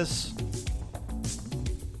 Mateus.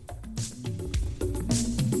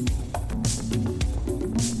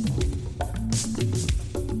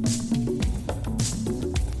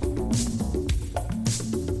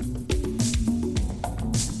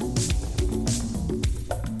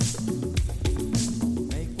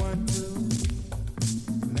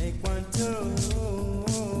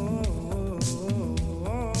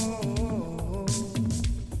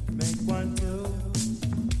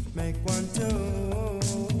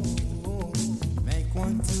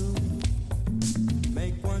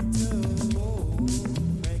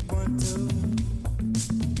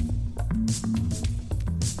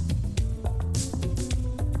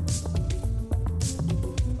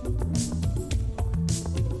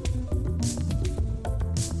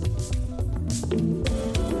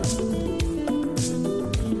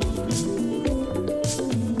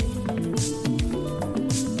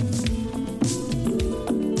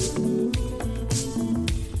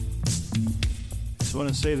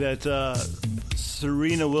 Say that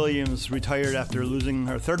Serena Williams retired after losing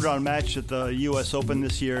her third round match at the U.S. Open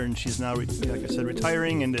this year, and she's now, like I said,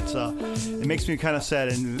 retiring, and it makes me kind of sad.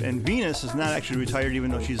 And Venus is not actually retired,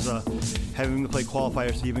 even though she's having to play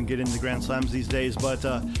qualifiers to even get into Grand Slams these days. But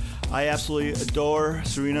I absolutely adore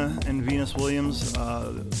Serena and Venus Williams.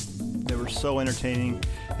 They were so entertaining.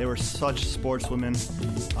 They were such sportswomen.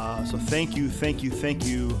 So thank you,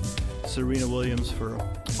 Serena Williams, for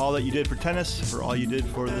all that you did for tennis, for all you did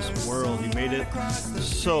for this world. You made it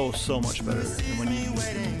so much better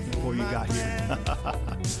than before you got here.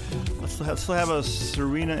 Let's have a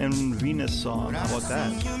Serena and Venus song. How about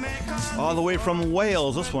that? All the way from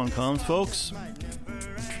Wales, this one comes, folks.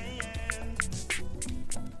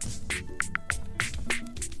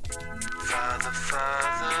 Father,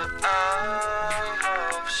 I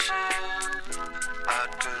have sinned. I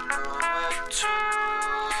don't know where to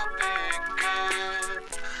begin.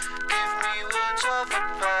 Give me words of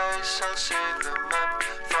advice, I'll save them up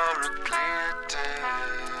for a clear day.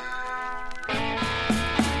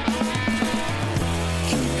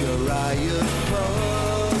 Keep your eye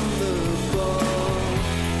upon the ball,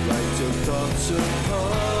 write your thoughts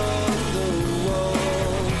upon the wall.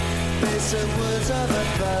 There's some words of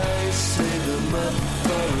advice, save them up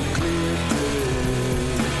for a clear day.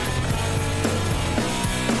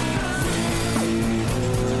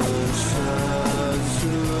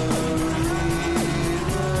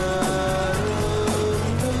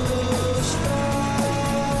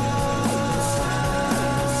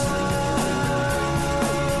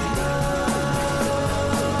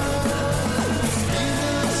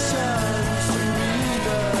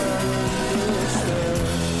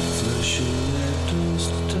 She let us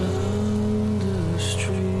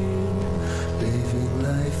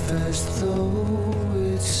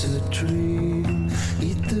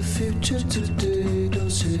the future today. Don't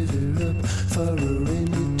save her up for a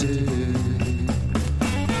rainy day.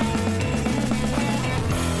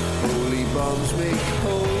 Holy bombs make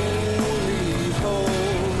holy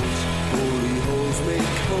holes. Holy holes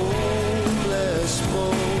make homeless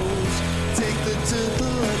moles. Take the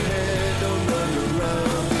turtle and head, don't run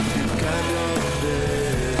around if you cannot bear.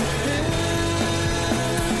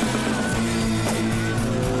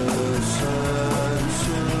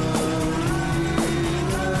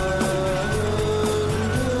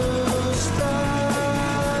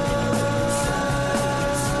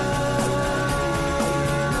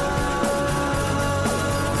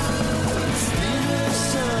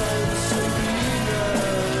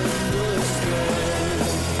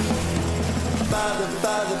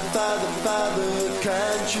 Father,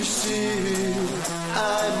 can't you see?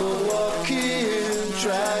 I'm a walking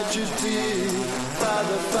tragedy.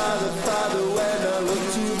 Father, when I look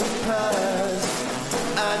to the past,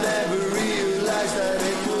 I never realized that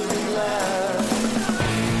it wouldn't last.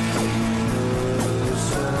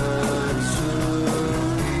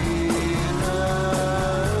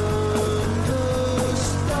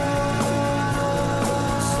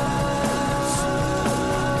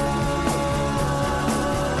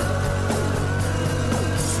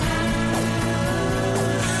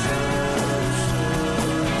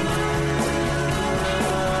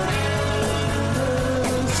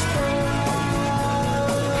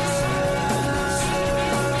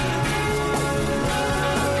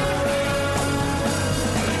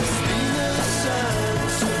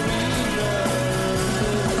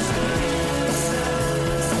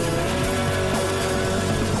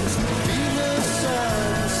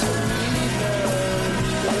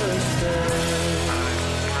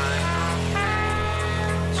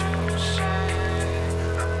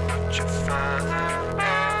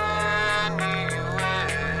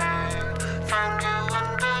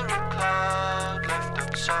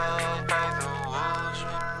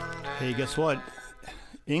 Hey, guess what?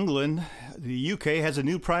 England, the UK has a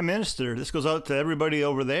new prime minister. This goes out to everybody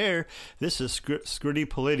over there. This is Scritti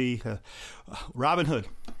Politti, Robin Hood.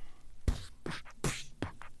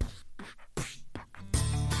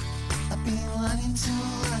 I've been wanting to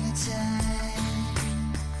long a time.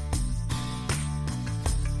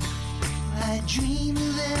 I dream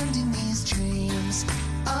of ending these dreams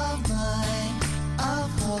of mine, of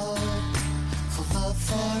hope, for love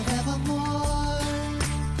forevermore.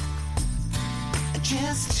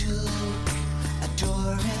 Just to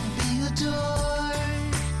adore and be adored.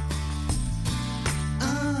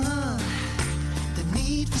 The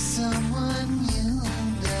need for someone new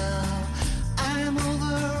now. I'm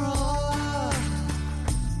over all.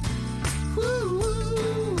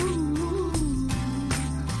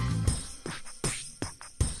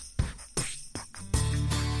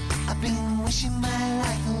 I've been wishing my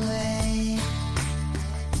life away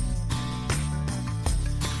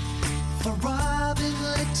for Robin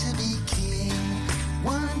Hood to be king.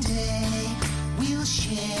 One day we'll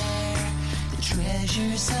share the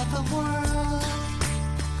treasures of the world.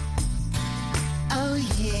 Oh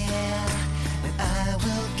yeah, and I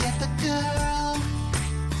will get the girl.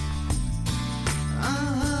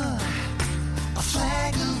 A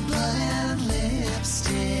flag of blood and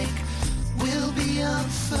lipstick will be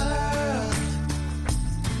unfurled.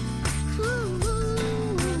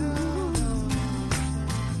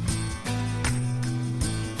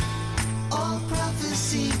 All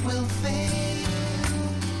prophecy will fail,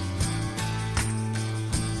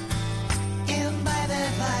 and by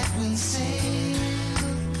that light we sail.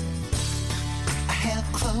 I have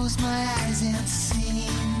closed my eyes and seen.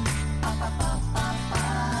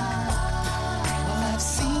 Well, I've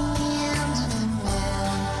seen the end of the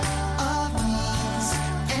man of means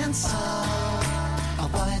and soul. I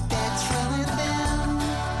want that thrilling them.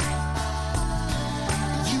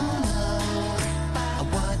 You know, I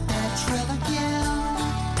want that thrill again.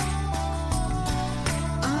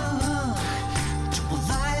 To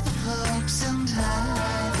alive the hopes and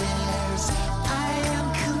high theirs, I am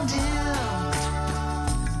condemned.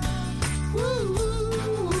 Woo.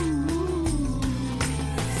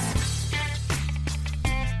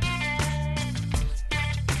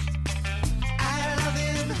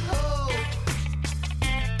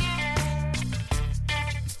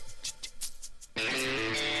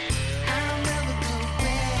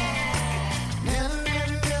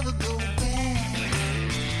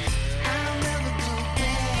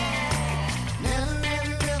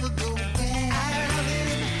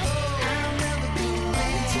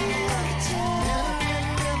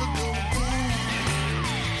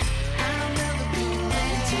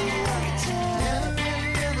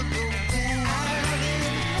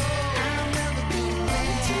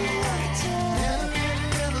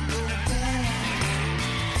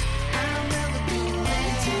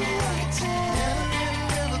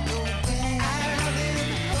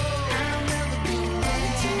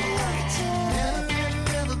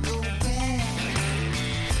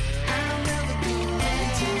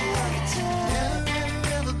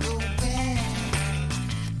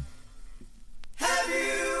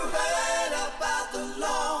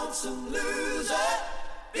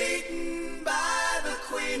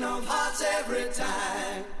 queen of hearts every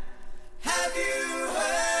time. Have you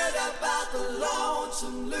heard about the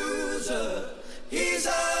lonesome loser? He's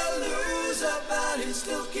a loser, but he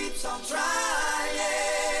still keeps on trying.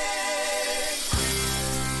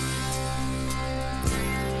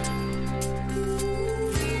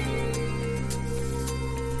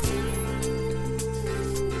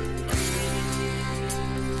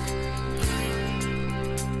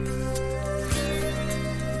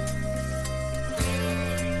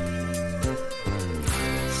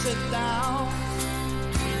 Sit down,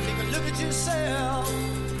 take a look at yourself.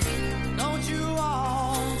 Don't you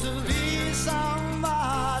want to be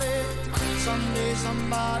somebody? Someday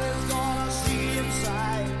somebody's gonna see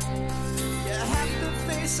inside. You have to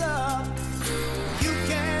face up. You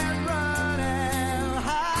can't run and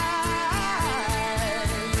hide.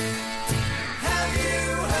 Have you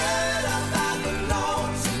heard about the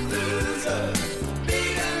lonesome loser?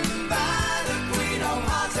 Beaten by the queen of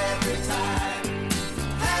hearts every time.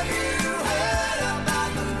 Have you heard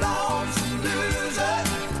about the lonesome loser?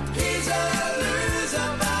 He's a loser,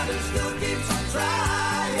 but he still keeps on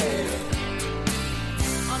trying.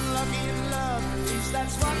 Unlucky in love, at least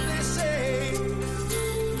that's what they say.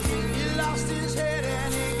 He lost his head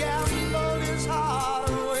and he gambled his heart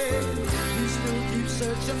away. He still keeps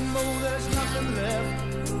searching, though there's nothing left.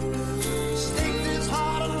 He staked his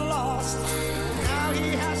heart and lost. Now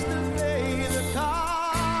he has to pay the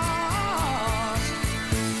cost.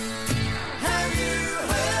 Have you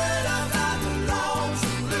heard about the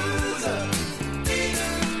lonesome loser?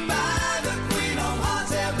 Beaten by the queen of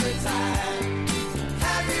hearts every time.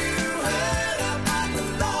 Have you heard about the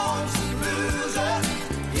lonesome loser?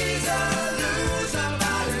 He's a loser,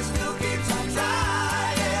 but he still keeps on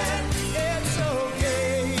trying. It's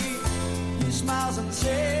okay, he smiles and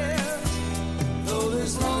says, though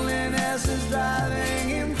this loneliness is driving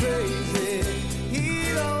him crazy.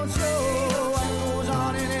 He don't show what goes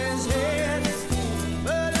on in his head,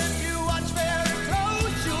 but if you watch very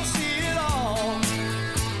close, you'll see it all.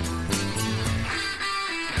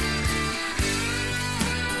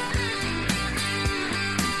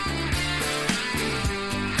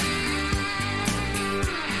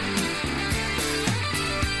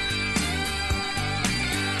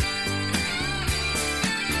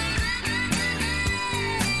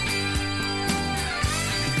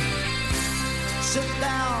 Sit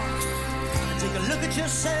down and take a look at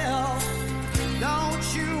yourself. Don't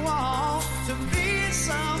you want to be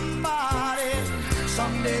somebody?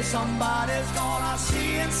 Someday somebody's gonna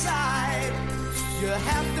see inside. You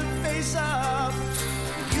have to face up.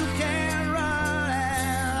 You can't run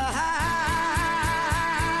and hide.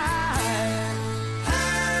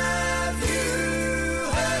 Have you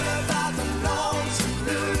heard about the lonesome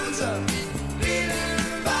loser?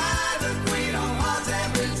 Beaten by the queen of hearts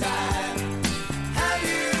every time. Have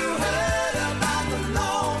you heard about the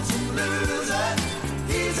lonesome loser?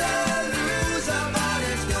 He's a loser, but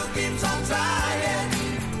he still keeps on trying.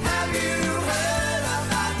 Have you heard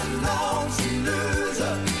about the lonesome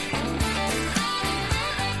loser?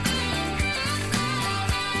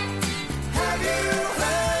 Have you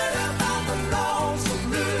heard about the lonesome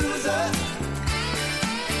loser?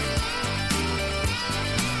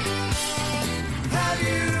 Have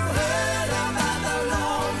you heard about the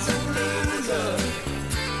lonesome loser?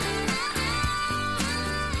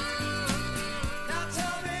 Now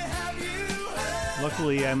tell me, have you heard?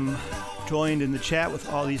 Luckily, I'm joined in the chat with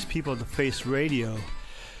all these people at the Face Radio.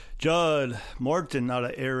 Judd, Morton out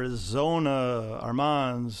of Arizona,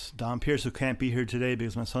 Armand's, Don Pierce, who can't be here today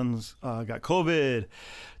because my son's got COVID,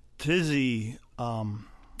 Tizzy,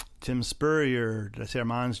 Tim Spurrier, did I say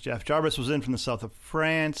Armand's? Jeff Jarvis was in from the south of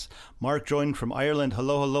France, Mark joined from Ireland.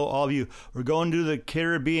 Hello, hello, all of you. We're going to the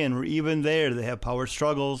Caribbean. We're even there. They have power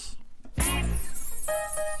struggles.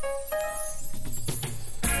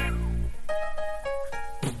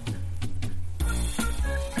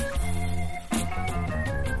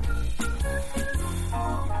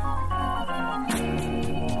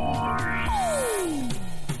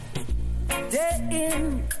 Day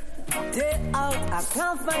in, day out, I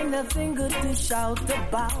can't find nothing good to shout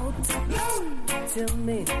about. No. Tell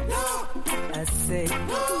me, no. I say,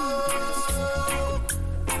 no.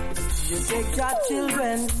 You take your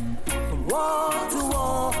children from war to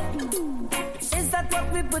war. Is that what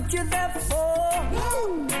we put you there for?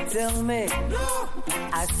 No. Tell me, no.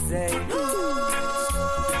 I say, no.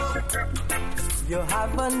 You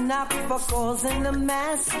have a knack for causing a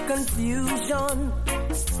mass confusion,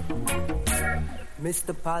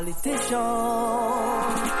 Mr. Politician.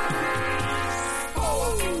 Oh,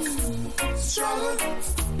 struggle.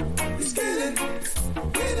 He's killing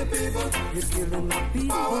with the people. You're killing the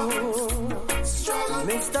people. Struggle.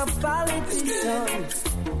 Mr. Politician.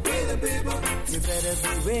 With the people. You better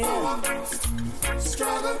beware.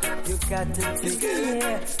 Struggle. You got to take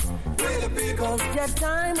care. With the people. 'Cause your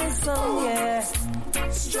time is on, yeah.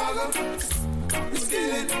 Struggle. He's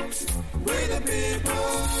killing with the people.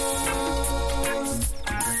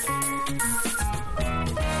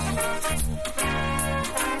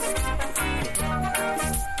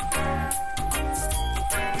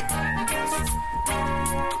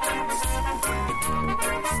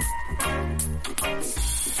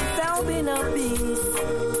 There'll be no peace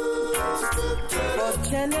for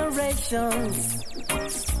generations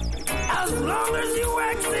as long as you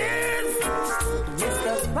exist,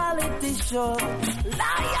 Mr. Politician.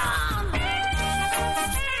 Lion!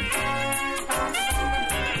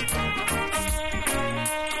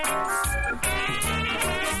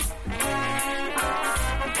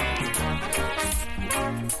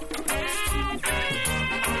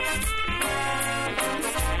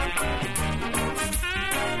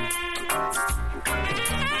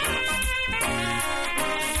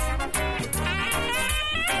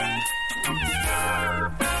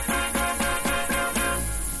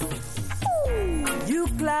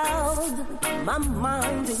 My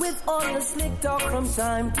mind with all your slick talk from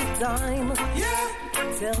time to time. Yeah.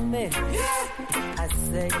 Tell me. Yeah. I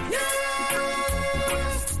say. Yeah.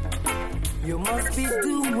 You must be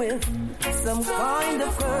doomed with some kind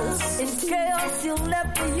of curse. In chaos you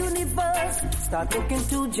left the universe. Start looking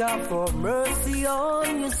to Jah for mercy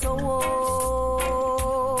on your soul.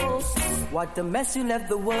 What a mess you left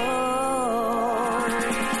the world.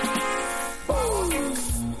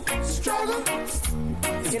 Struggle.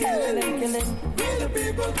 Killing. With the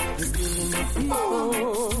people. You're killing the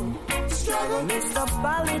people. Struggle. Mr.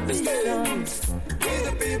 Politician. With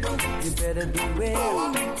the people. You better beware.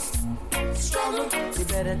 Struggle. You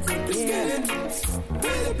better take care.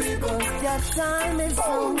 With the people. 'Cause your time is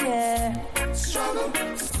on, yeah. Struggle.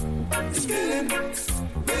 It's killing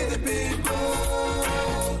with the people.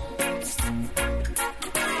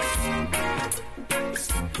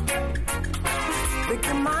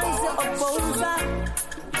 Victimize your opposer.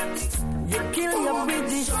 You kill your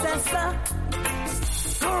predecessor.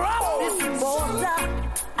 Corrupt this border.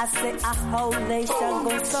 I say a whole nation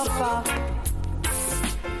gon' suffer.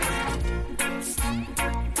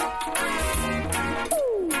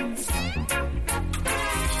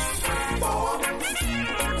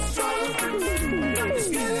 It's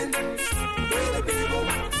killing with the people.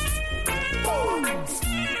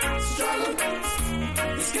 Struggle.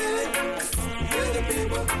 It's killing with the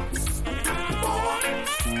people.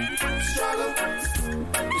 Struggle.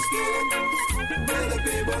 It's killing with the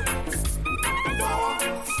people.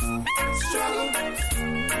 Struggle.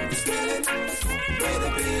 It's killing with the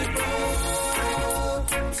people.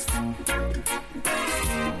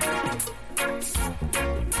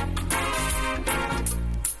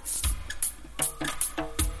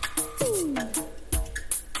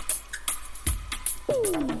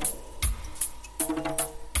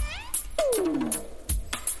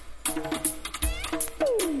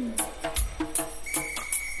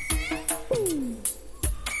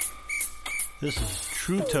 This is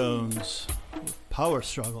True Tones with Power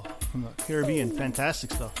Struggle from the Caribbean.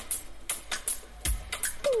 Fantastic stuff.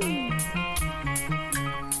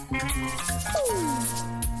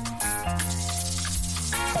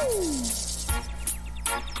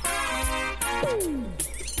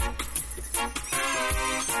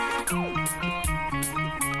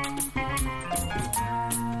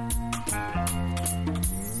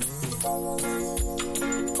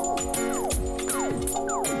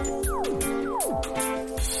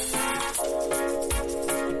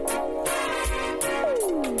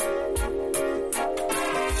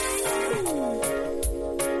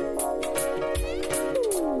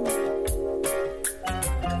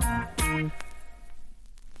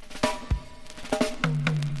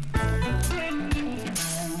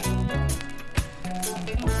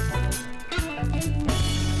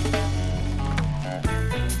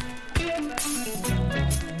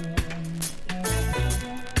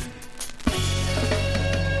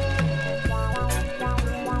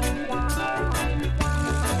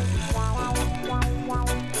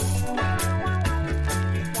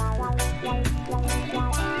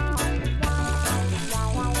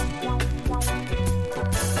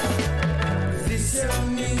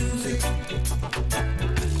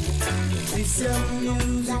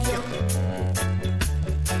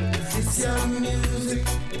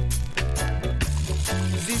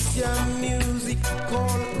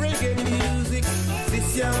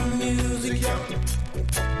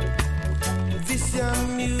 This your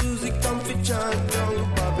music come fi chant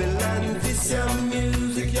down Babylon. This your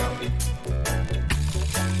music, yeah.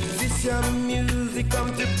 This your music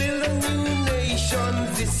come to build a new nation.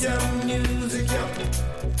 This your music, yeah.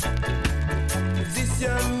 This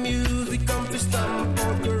your music come to stamp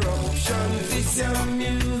out corruption. This your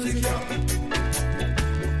music, yeah.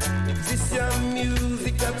 This your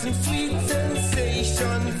music got some sweet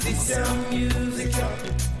sensation. This your music, yeah.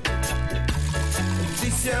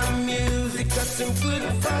 This your music got some good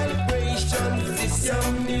vibration. This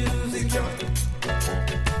your music, yeah.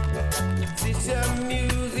 This your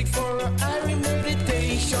music for a high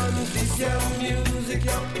meditation. This your music,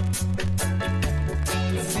 yeah.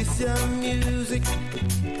 This your music,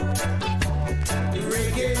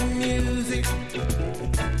 reggae music.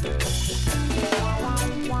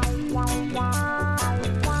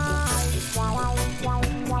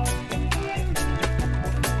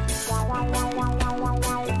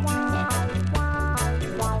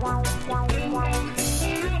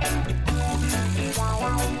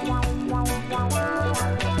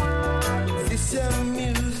 This your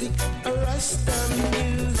music, a Rasta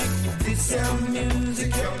music. This your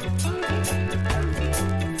music, yeah.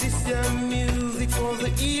 This your music for the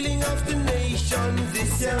healing of the nation.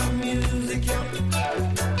 This your music, yeah.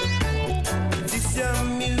 This your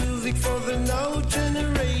music for the now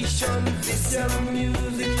generation. This your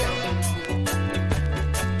music, yeah.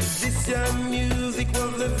 This your music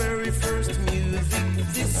was the very first music.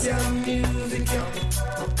 This your music, yeah.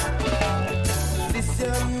 This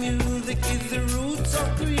your music is the roots of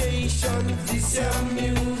creation. This your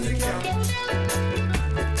music, yeah.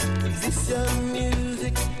 This your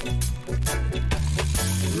music,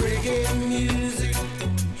 reggae music,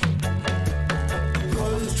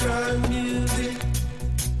 cultural music.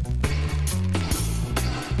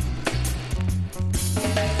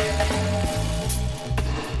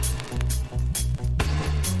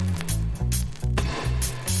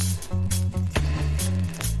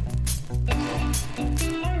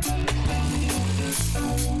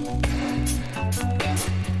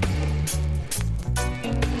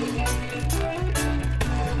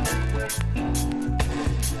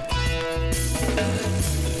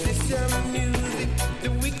 This your music, the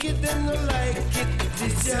wicked them no like it.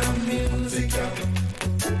 This your music, yeah.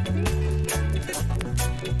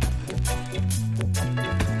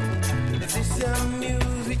 This your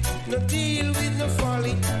music, no deal with no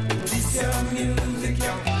folly. This your music,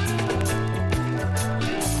 yeah.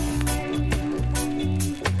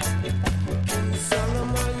 King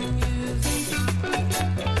Solomon music,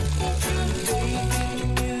 David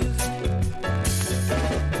music,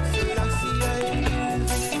 Selassie I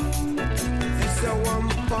music. This a one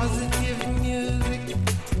positive music,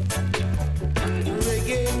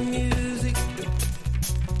 reggae music.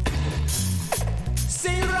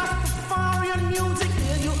 Say Rastafarian music,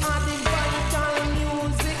 here you are the vital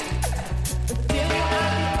music. Here you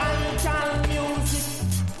are the vital music.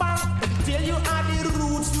 Here you are the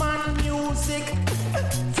roots man music.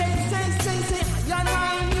 Say, you're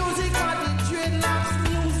not music or the dreadlocks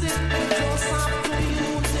music. You just have to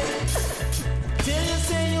use it. Till you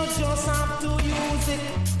say you just have to use it.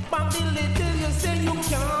 Babylon, till you say you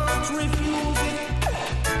can't refuse it.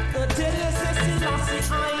 Till you say Selassie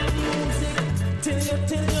I music. Till you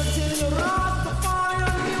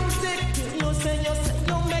Rastafarian music. Till you say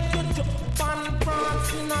you make you jump and prance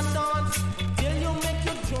in a dance. Till you make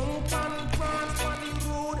you jump and prance on the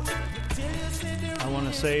road. Till you say the I want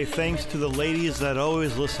to say thanks to the ladies that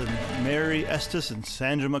always listen, Mary Estes and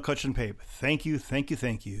Sandra McCutcheon-Pape. Thank you, thank you,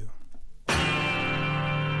 thank you.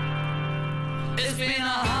 It's been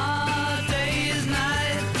a hard day's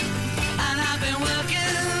night, and I've been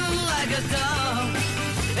working like a dog.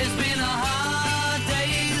 It's been a hard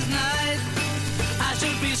day's night. I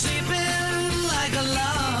should be sleeping like a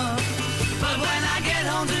log. But when I get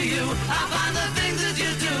home to you, I find the things that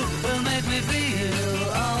you do will make me feel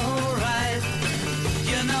alright.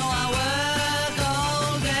 You know I work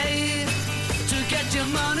all day to get your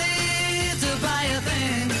money to buy a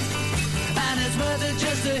thing, and it's worth it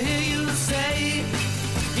just to hear you say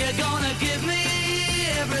you're gonna give me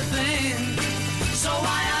everything. So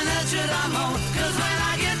why on earth should I moan? 'Cause when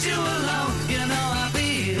I get you alone, you know I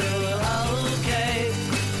feel okay.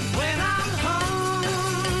 When I'm home,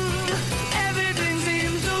 everything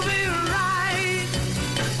seems to be right.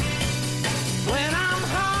 When I'm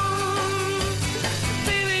home,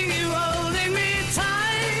 feeling you holding me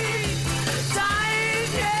tight, tight,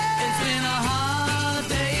 yeah. It's been a hard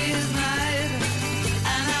day's night,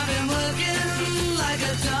 and I've been working like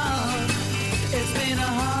a dog. It's been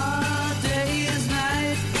a hard day's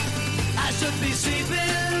night. I should be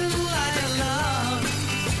sleeping like a log.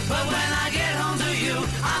 But when I get home to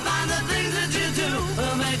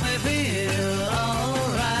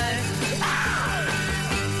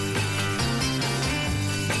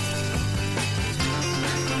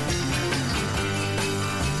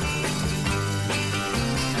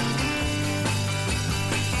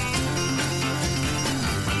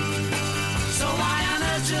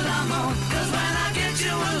 'Cause when I get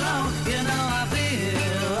you alone, you know I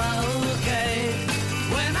feel okay.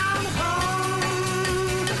 When I'm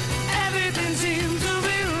home, everything seems to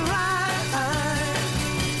be right.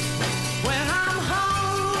 When I'm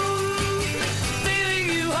home, feeling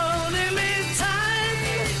you holding me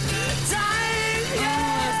tight, tight.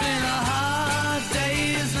 Yeah, it's been a hard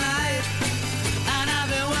day's night, and I've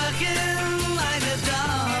been working like a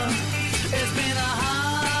dog. It's been a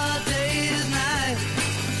hard day's night.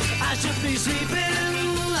 I should be sleeping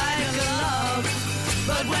like a log,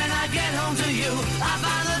 but when I get home to you, I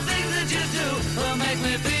find the things that you do will make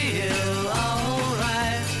me feel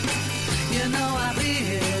alright. You know I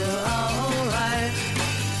feel alright.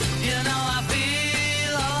 You know I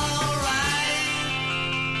feel alright.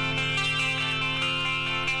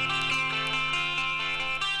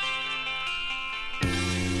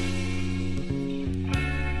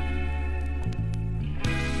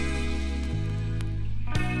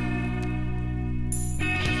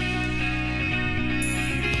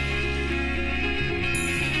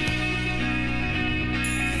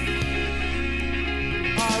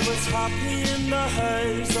 I was happy in the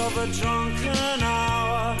haze of a drunken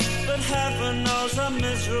hour, but heaven knows I'm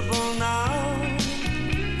miserable now.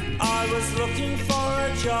 I was looking for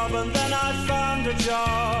a job and then I found a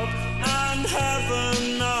job, and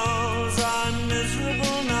heaven knows I'm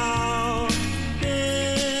miserable now.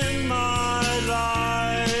 In my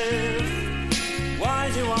life, why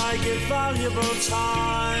do I give valuable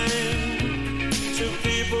time to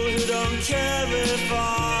people who don't care if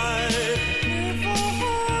I live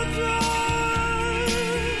or die?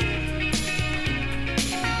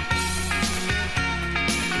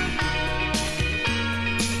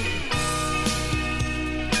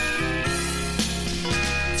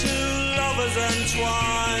 Two lovers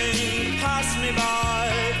entwined pass me by,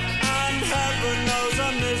 and heaven knows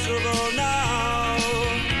I'm miserable now.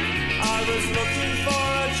 I was looking for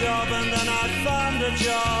a job and then I found a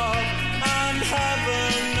job, and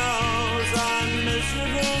heaven knows I'm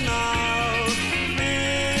miserable now.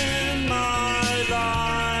 In my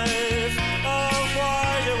life, oh why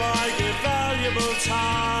do I give valuable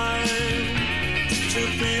time to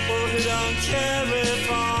people who don't care if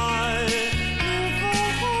I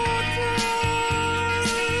live or die?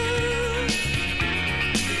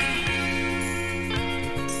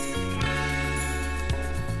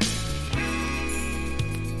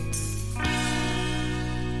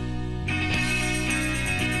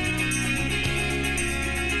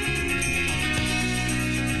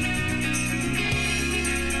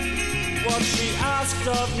 What she asked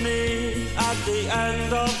of me at the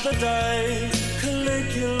end of the day,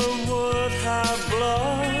 Caligula would have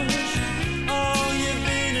blushed. Oh, you've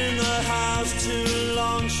been in the house too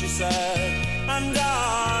long, she said, and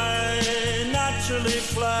I naturally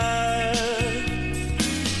fled.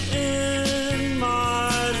 In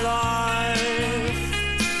my life,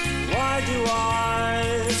 why do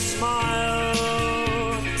I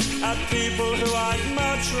smile at people who I'd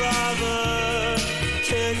much rather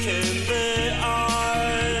kick in the eye?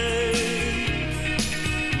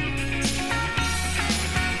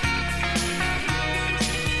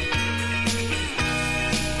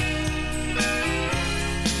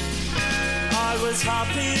 I was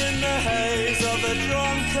happy in the haze of a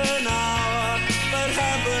drunken hour, but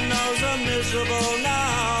heaven knows I'm miserable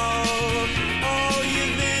now. Oh,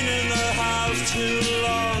 you've been in the house too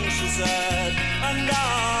long, she said, and I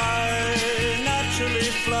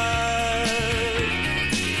naturally fled.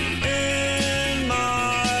 In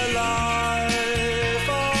my life,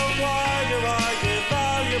 oh, why do I give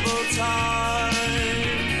valuable time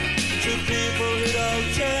to people who don't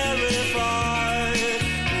care if I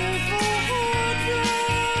live or die?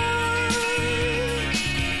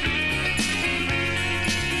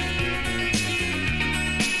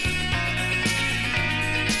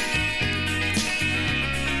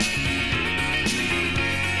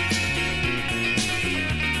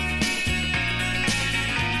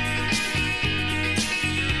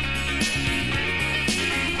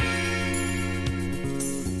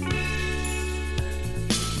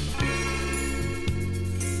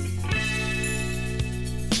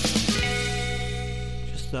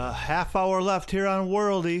 Just a half hour left here on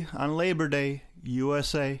Worldy on Labor Day,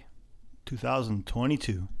 USA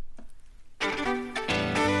 2022.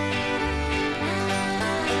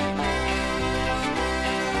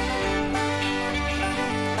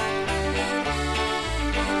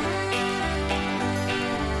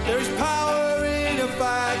 There's power in a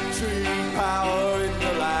factory, power in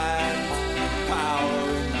the land, power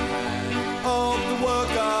in the hand of the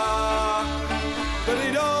worker. But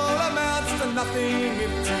it all amounts to nothing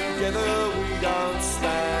if together we don't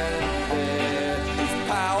stand. There is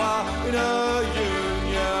power in a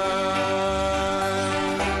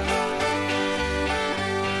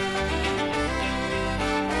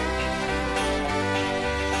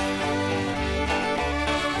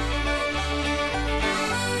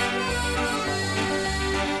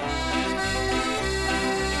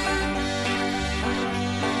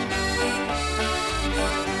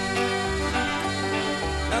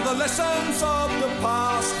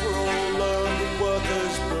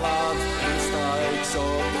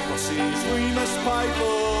taxes we must pay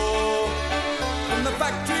for. From the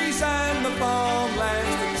factories and the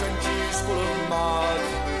farmlands, the trenches full of mud.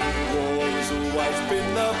 War has always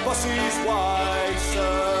been the boss's way,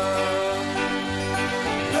 sir.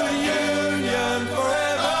 The Union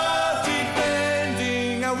forever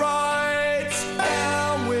defending our rights.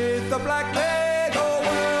 Down with the black leg, or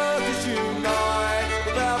workers unite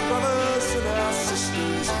with our brothers and our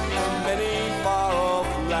sisters from many far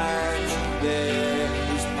off lands. There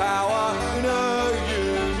is power in a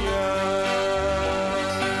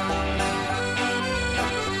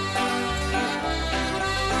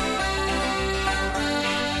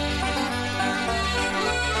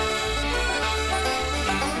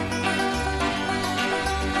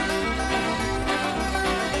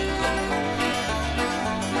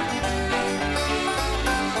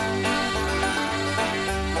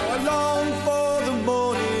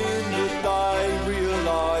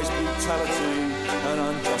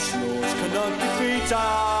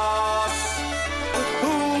us.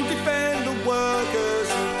 Who'll defend the workers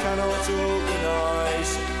who cannot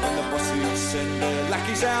organise, when the bosses send their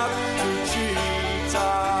lackeys out to cheat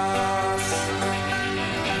us?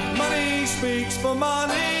 Money speaks for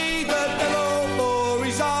money, the devil for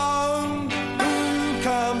his own. Who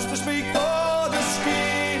comes to speak for the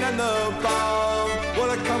skin and the bone?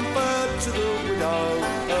 What a comfort to the widow,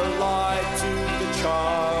 a light to the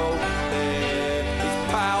child. There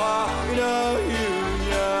is power in a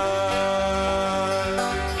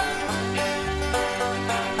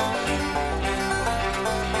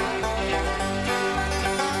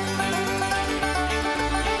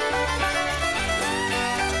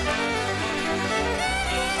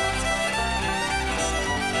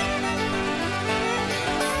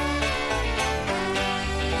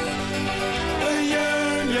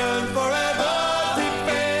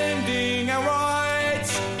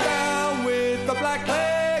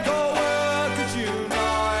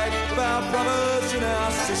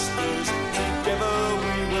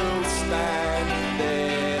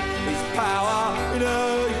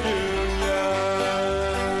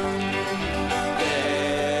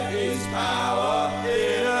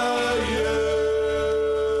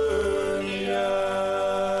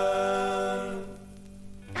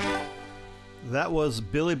That was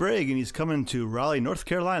Billy Bragg, and he's coming to Raleigh, North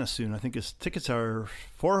Carolina soon. I think his tickets are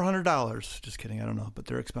 $400. Just kidding, I don't know, but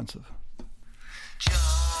they're expensive.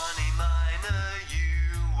 Johnny Miner,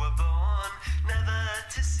 you were born never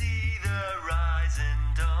to see the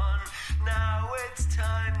rising dawn. Now it's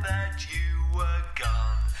time that you were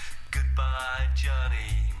gone. Goodbye,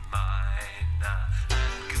 Johnny Miner,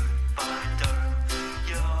 and goodbye, Durham,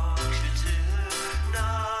 Yorkshire too.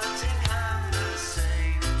 Nottingham, the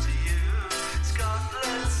same to you.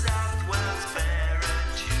 Scotland, South Wales, fair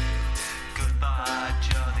adieu. Goodbye,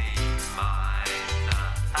 Johnny Miner,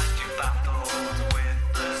 and you battled with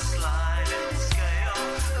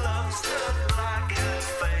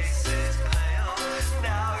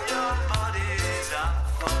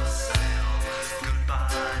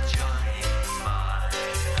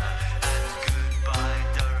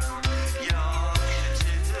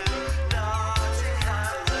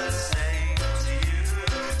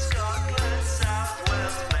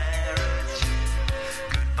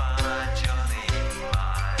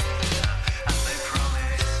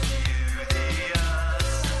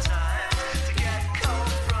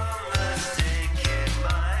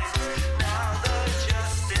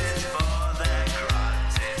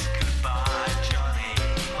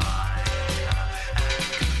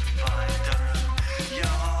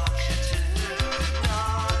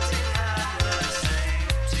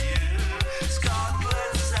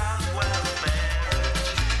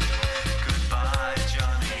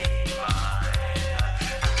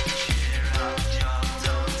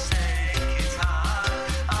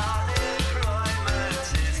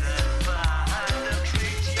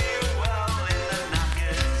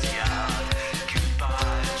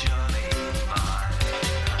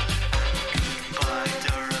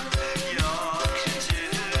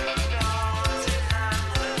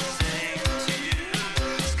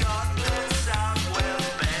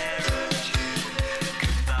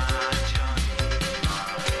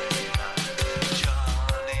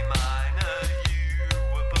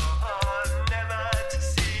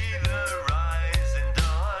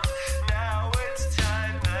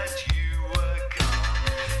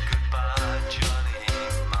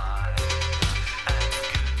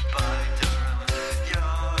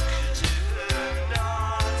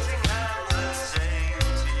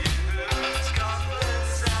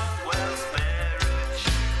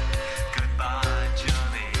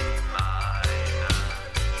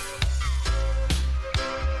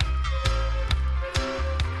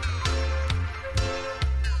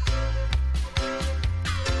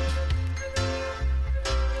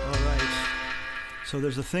So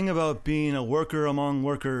there's a thing about being a worker among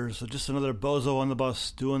workers, just another bozo on the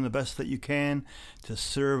bus, doing the best that you can to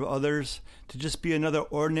serve others, to just be another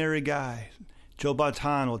ordinary guy. Joe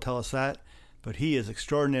Bataan will tell us that, but he is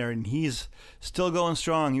extraordinary, and he's still going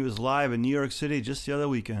strong. He was live in New York City just the other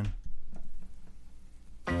weekend.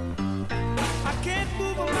 I can't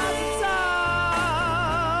move a mountain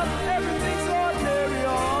top. Everything's ordinary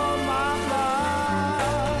on my block.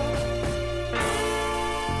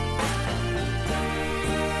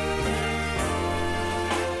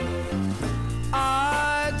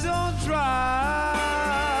 I don't drive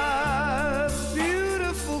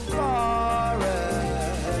beautiful cars.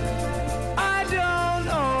 I don't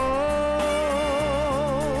own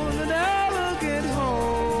an elegant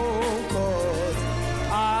home, 'cause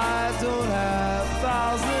I don't have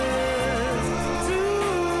thousands to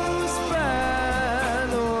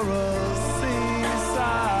spend, or a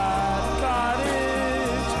seaside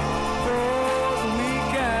cottage for the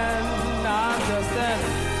weekend. I'm just an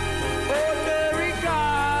ordinary guy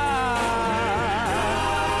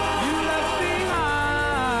you left behind.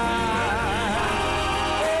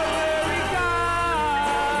 Ordinary guy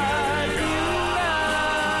you left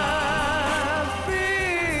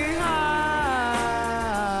behind.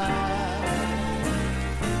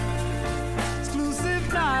 Exclusive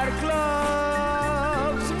night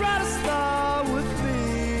clubs, write a star with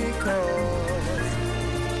me, 'cause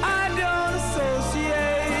I don't associate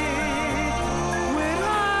with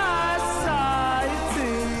high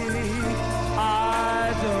society. I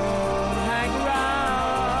don't hang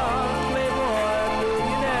around playboy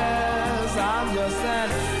millionaires. I'm just an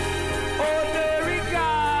ordinary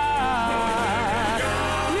guy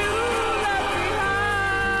you left behind.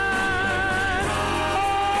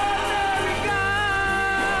 Ordinary guy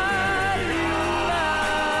you left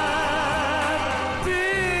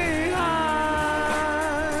behind.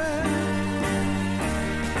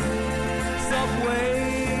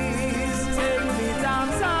 Subways take me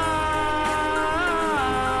downtown.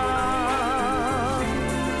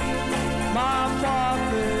 My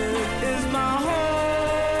pocket is my home.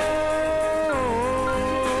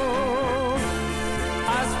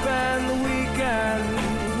 I spend the weekend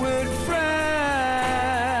with friends.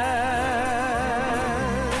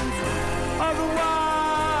 Otherwise,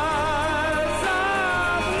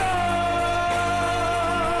 I'm alone.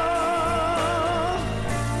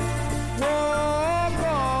 Walk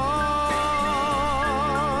on,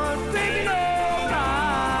 thinking all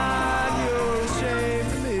night you're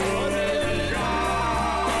ashamed of me.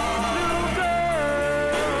 Little girl,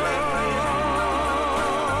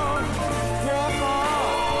 walk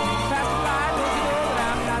on, past the light, don't you know that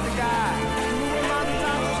I'm not the guy who on the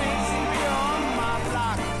top of chasing beyond my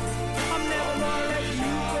block. I'm never gonna let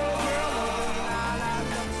you go, girl. I'm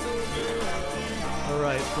so good. All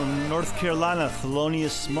right, from North Carolina,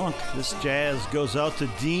 Thelonious Monk. This jazz goes out to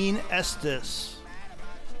Dean Estes.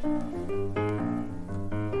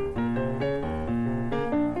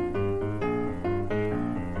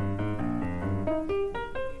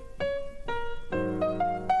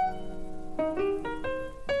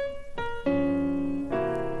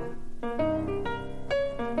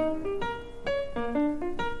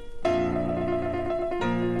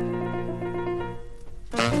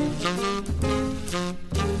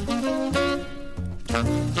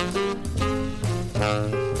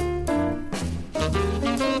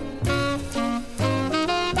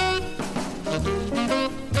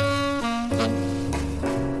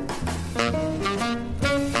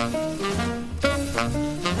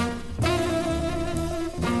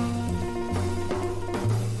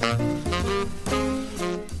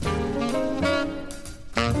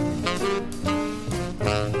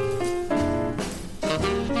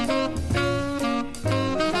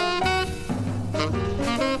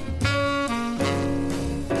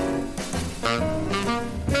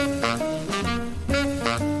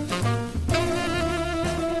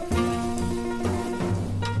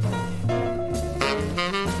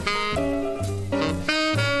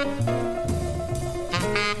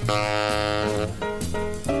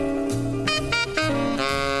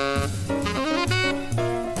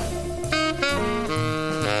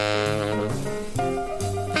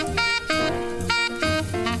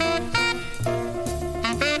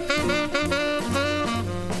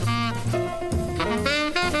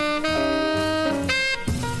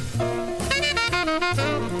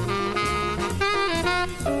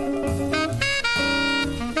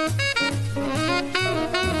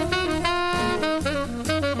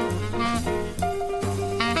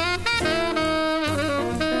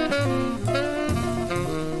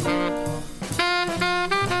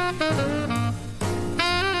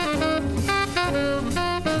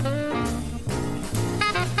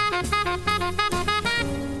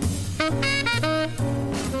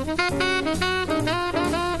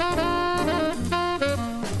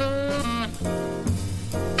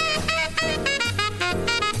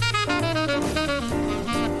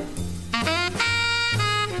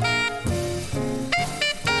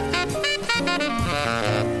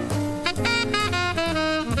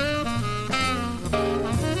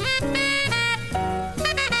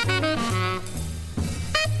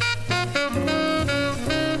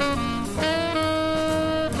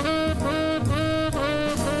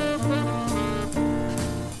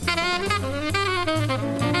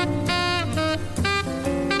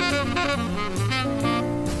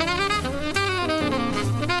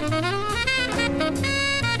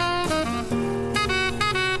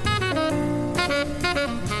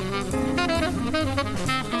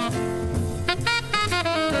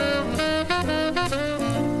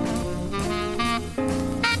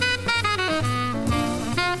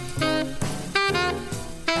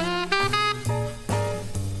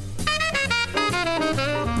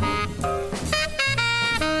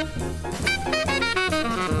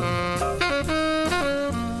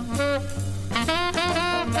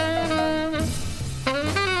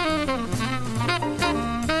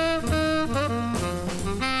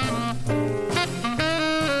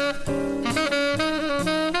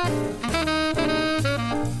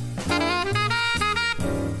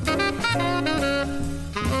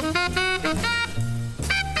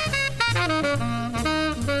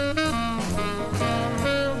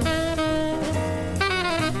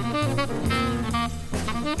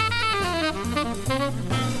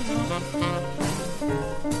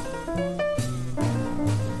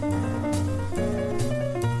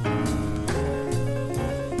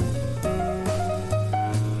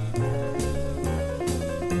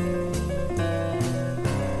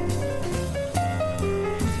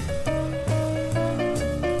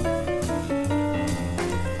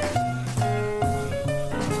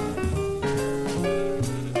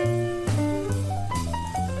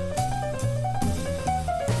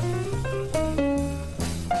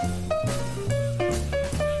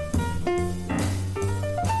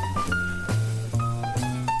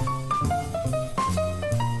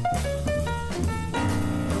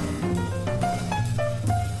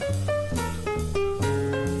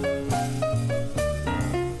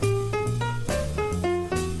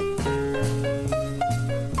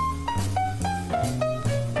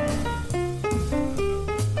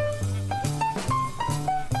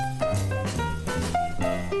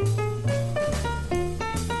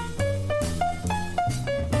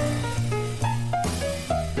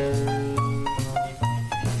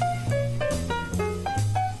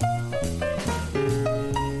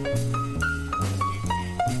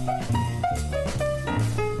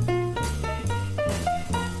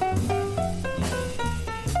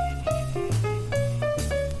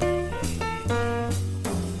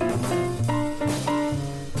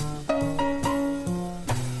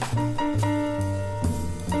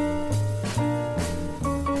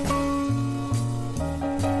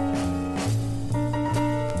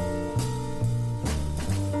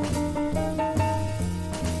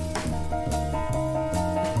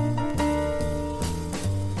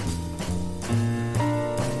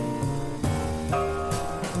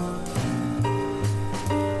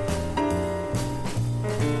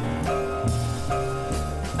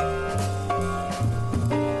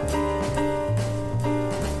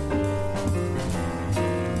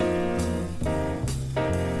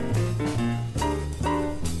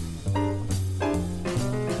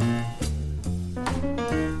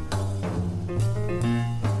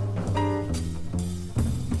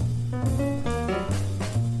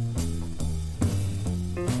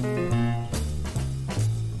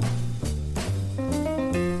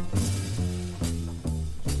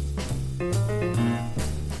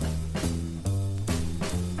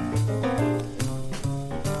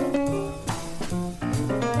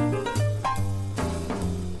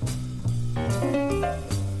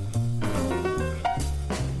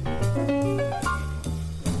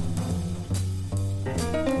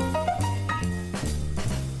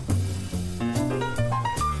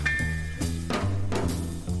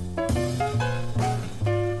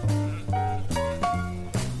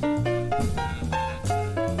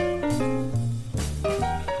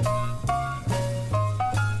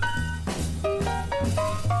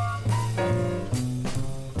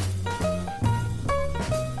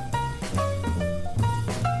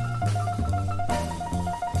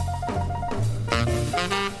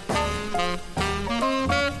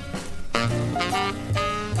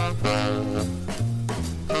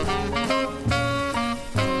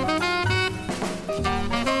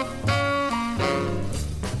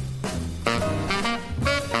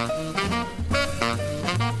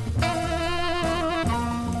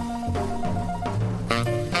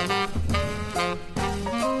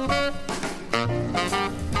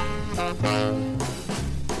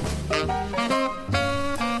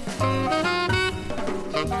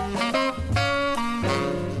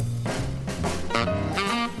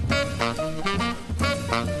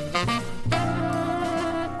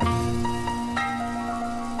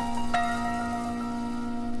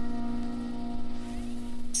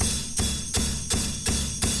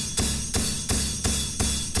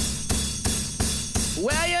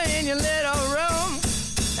 Well, you're in your little room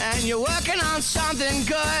and you're working on something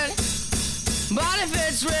good. But if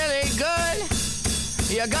it's really good,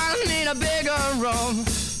 you're gonna need a bigger room.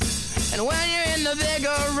 And when you're in the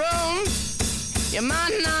bigger room, you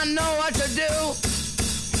might not know what to do.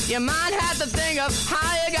 You might have to think of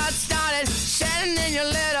how you got started sitting in your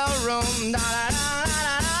little room.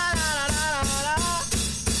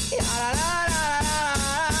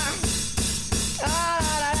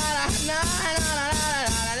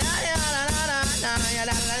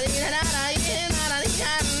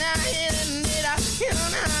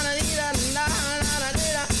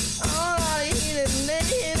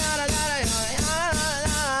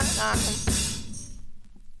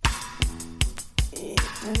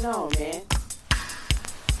 No, man.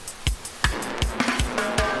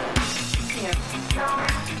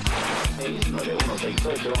 Seísmo de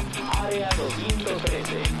 168, área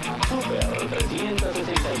 213, Super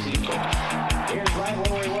 365. Here's right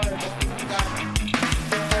where we were.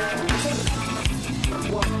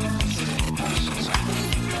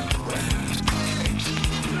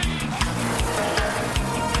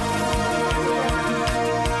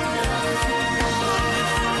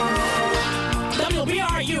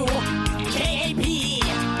 WBRU, KAP,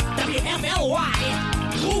 WFLY,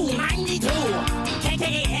 Blue 92,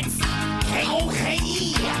 KKX, KOKE,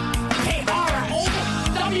 KRO,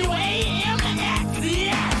 WAMX,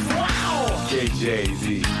 yes, wow! KJZ,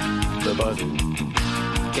 The Buzzard,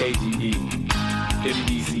 KGE,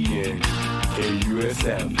 WDCN,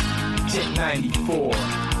 KUSF, Jet 94,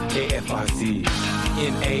 KFRC,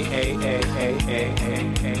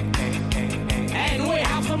 And we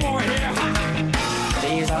have some more here.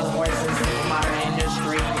 These are the voices of the modern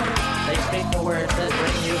industry. They speak the words that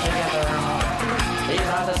bring you together. These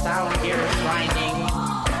are the sound gears grinding.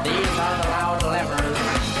 These are the loud levers.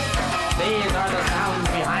 These are the sounds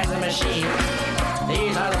behind the machine.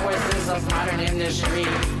 These are the voices of modern industry.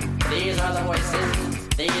 These are the voices.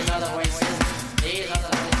 These are the voices. These are the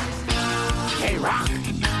voices. K-Rock,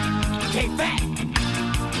 K-Fat,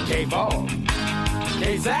 K-Ball,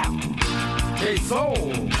 K-Zap, K-Soul,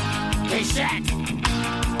 K-Shack,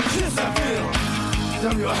 Kiss FM,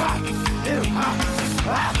 W-Hot,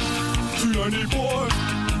 M-Hot, 294,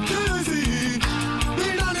 KZ,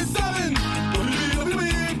 B97, WBWB,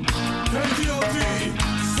 KTLT,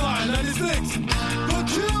 Sign 96, The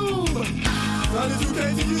Cube, 92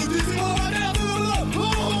 KTU, DC,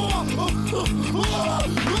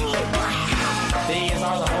 These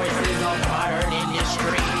are the voices of modern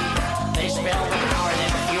industry. They spell the power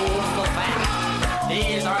that fuels the fat.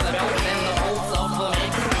 These are the belts and the bolts of the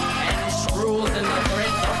mix, and screws and the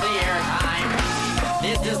threads of the airtime.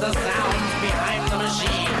 This is the sound behind the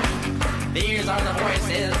machine. These are the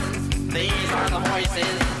voices. These are the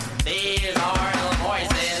voices. These are the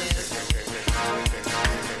voices.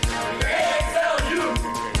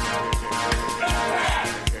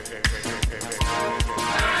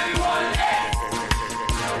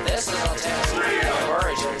 This is a test of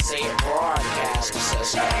emergency broadcast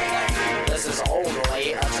system. This is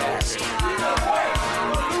only a test.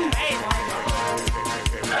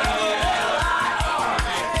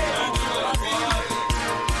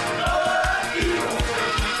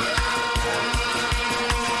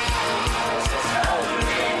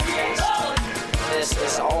 This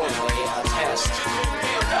is only a test.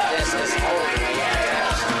 This is only a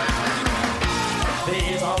test.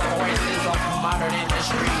 These are the voices of modern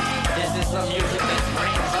industry. This is the music that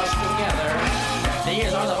brings us together.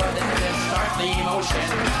 These are the voices that start the emotion,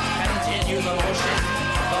 continue the motion,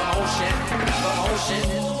 the motion, the motion.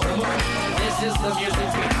 This is the music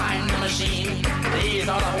behind the machine. These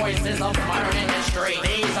are the voices of modern industry.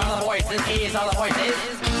 These are the voices. These are the voices.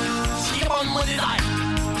 Simon Mulidai.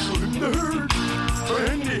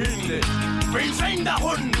 Hund, Hände, Bring the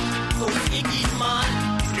Hund, Iggy's man.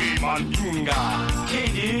 K-Man Tunga,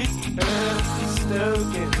 KD,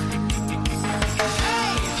 Stoken.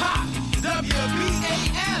 Hey, ha!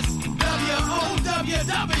 WBAS,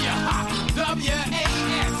 WOWW.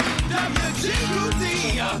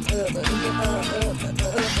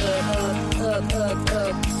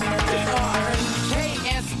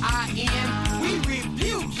 KSIN, we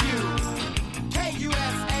rebuke you.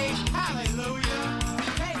 KUSA, hallelujah.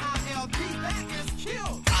 KILD, that is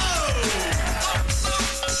killed.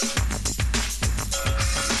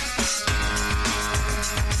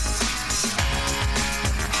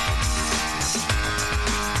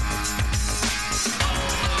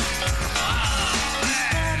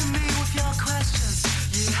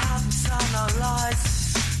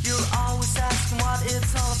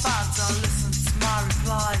 It's all about, don't listen to my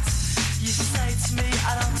replies. You say to me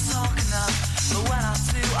I don't talk enough, but when I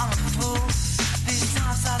do I'm a fool. These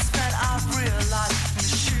times I spent I've realized I'm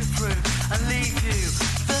gonna shoot through and leave you.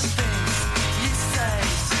 The things you say,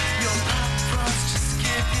 your patrons just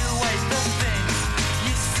give you away. The things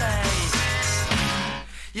you say,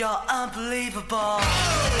 you're unbelievable.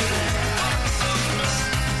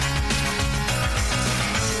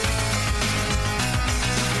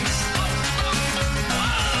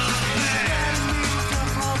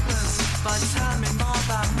 By telling me more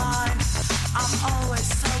about mine, I'm always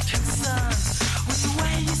so concerned with the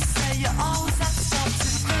way you say you always have to stop to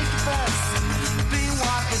think of us. Being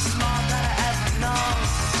one is more than I ever know,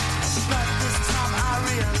 but this time I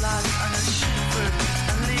realize I'm gonna shoot through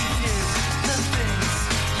and leave you. The things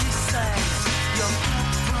you say, your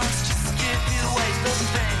patrons just give you away. The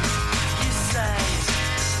things you say,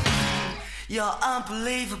 you're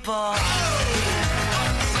unbelievable.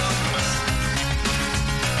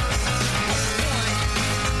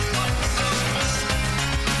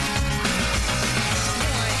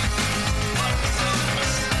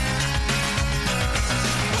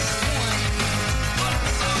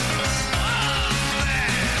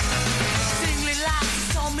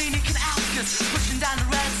 Pushing down the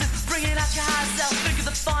ransom, bringing out your higher self. Think of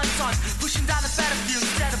the fine times, pushing down the better view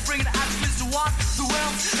instead of bringing it out to what the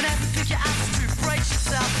world and everything you ask to brace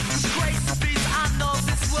yourself. With grace and peace, I know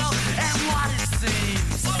this world and what it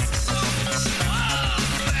seems.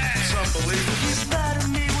 It's unbelievable. You burden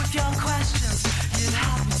me with your questions. You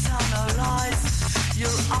help me tell no lies. You're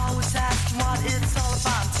always asking what it's all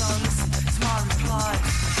about. Don't listen to my replies.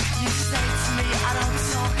 You say to me I don't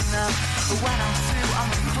talk enough, but when I do I'm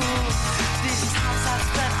a fool. These times I've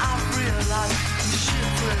spent I've realized you shoot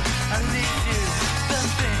through and leave you. The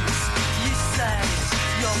things you say,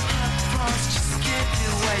 your patrons just give you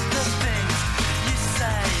away. The things you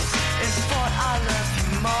say, in thought I love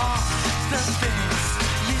you more. The things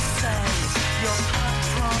you say, your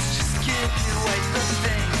patrons just give you away. The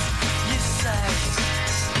things you say,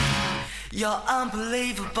 you're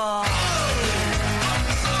unbelievable.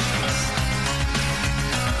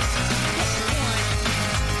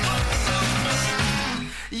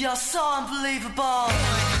 You're so unbelievable.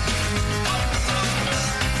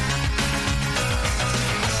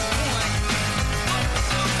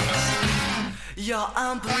 You're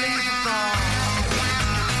unbelievable.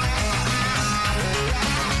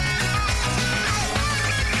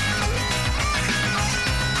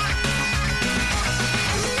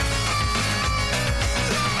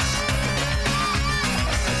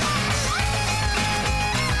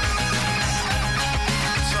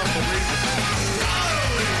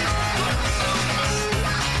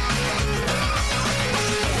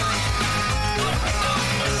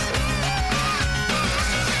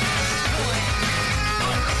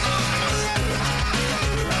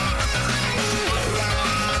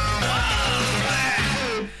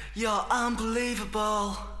 You're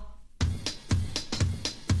unbelievable.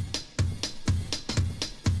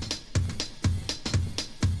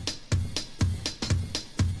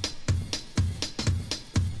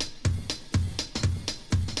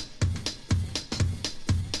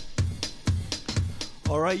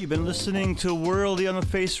 All right, you've been listening to Worldy on the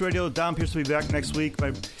Face Radio. Don Pierce will be back next week.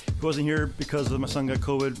 He wasn't here because my son got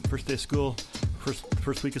COVID, first day of school.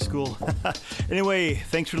 First week of school. Anyway,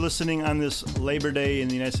 thanks for listening on this Labor Day in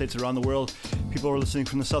the United States, around the world. People are listening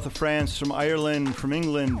from the south of France, from Ireland, from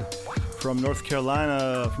England, from North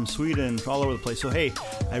Carolina, from Sweden, from all over the place. So hey,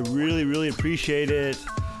 I really, really appreciate it.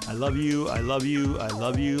 I love you. I love you. I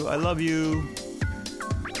love you. I love you.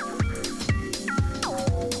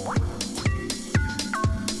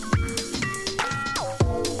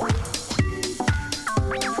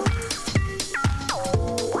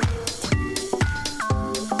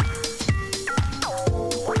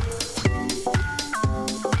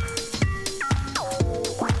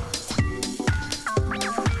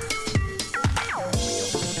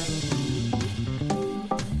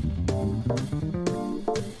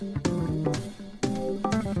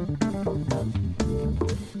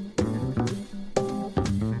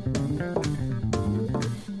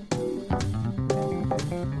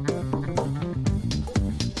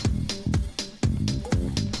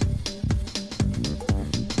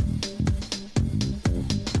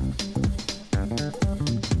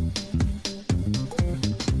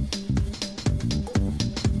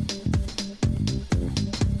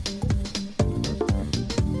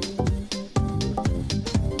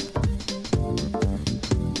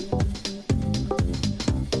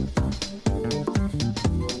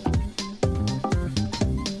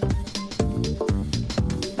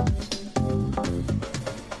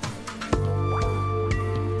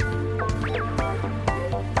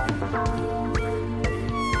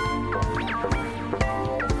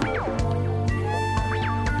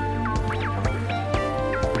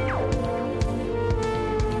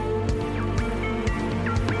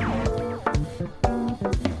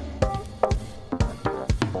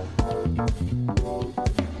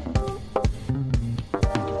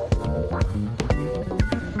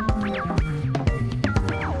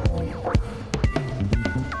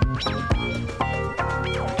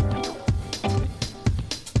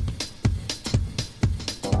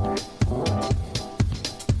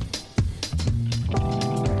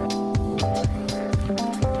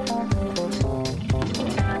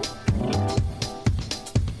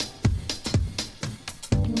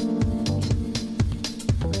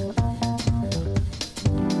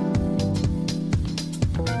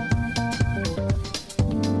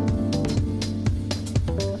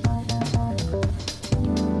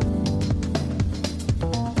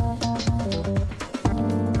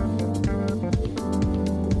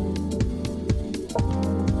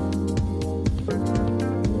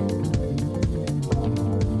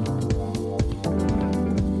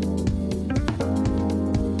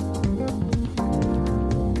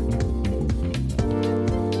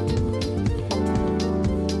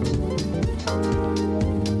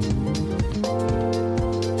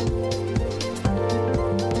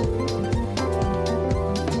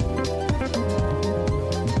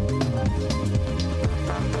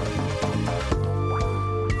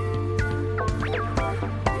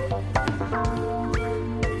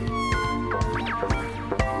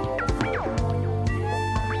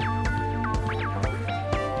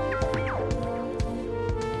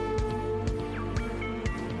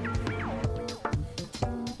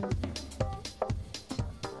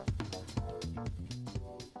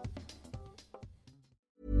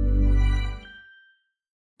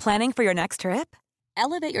 Planning for your next trip?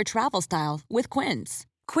 Elevate your travel style with Quince.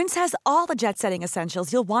 Quince has all the jet-setting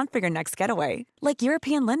essentials you'll want for your next getaway, like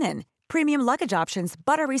European linen, premium luggage options,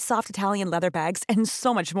 buttery soft Italian leather bags, and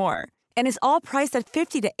so much more. And is all priced at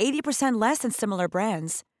 50 to 80% less than similar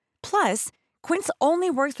brands. Plus, Quince only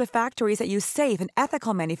works with factories that use safe and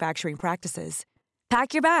ethical manufacturing practices.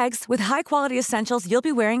 Pack your bags with high-quality essentials you'll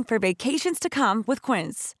be wearing for vacations to come with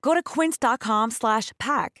Quince. Go to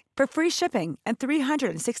quince.com/pack for free shipping and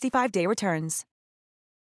 365-day returns.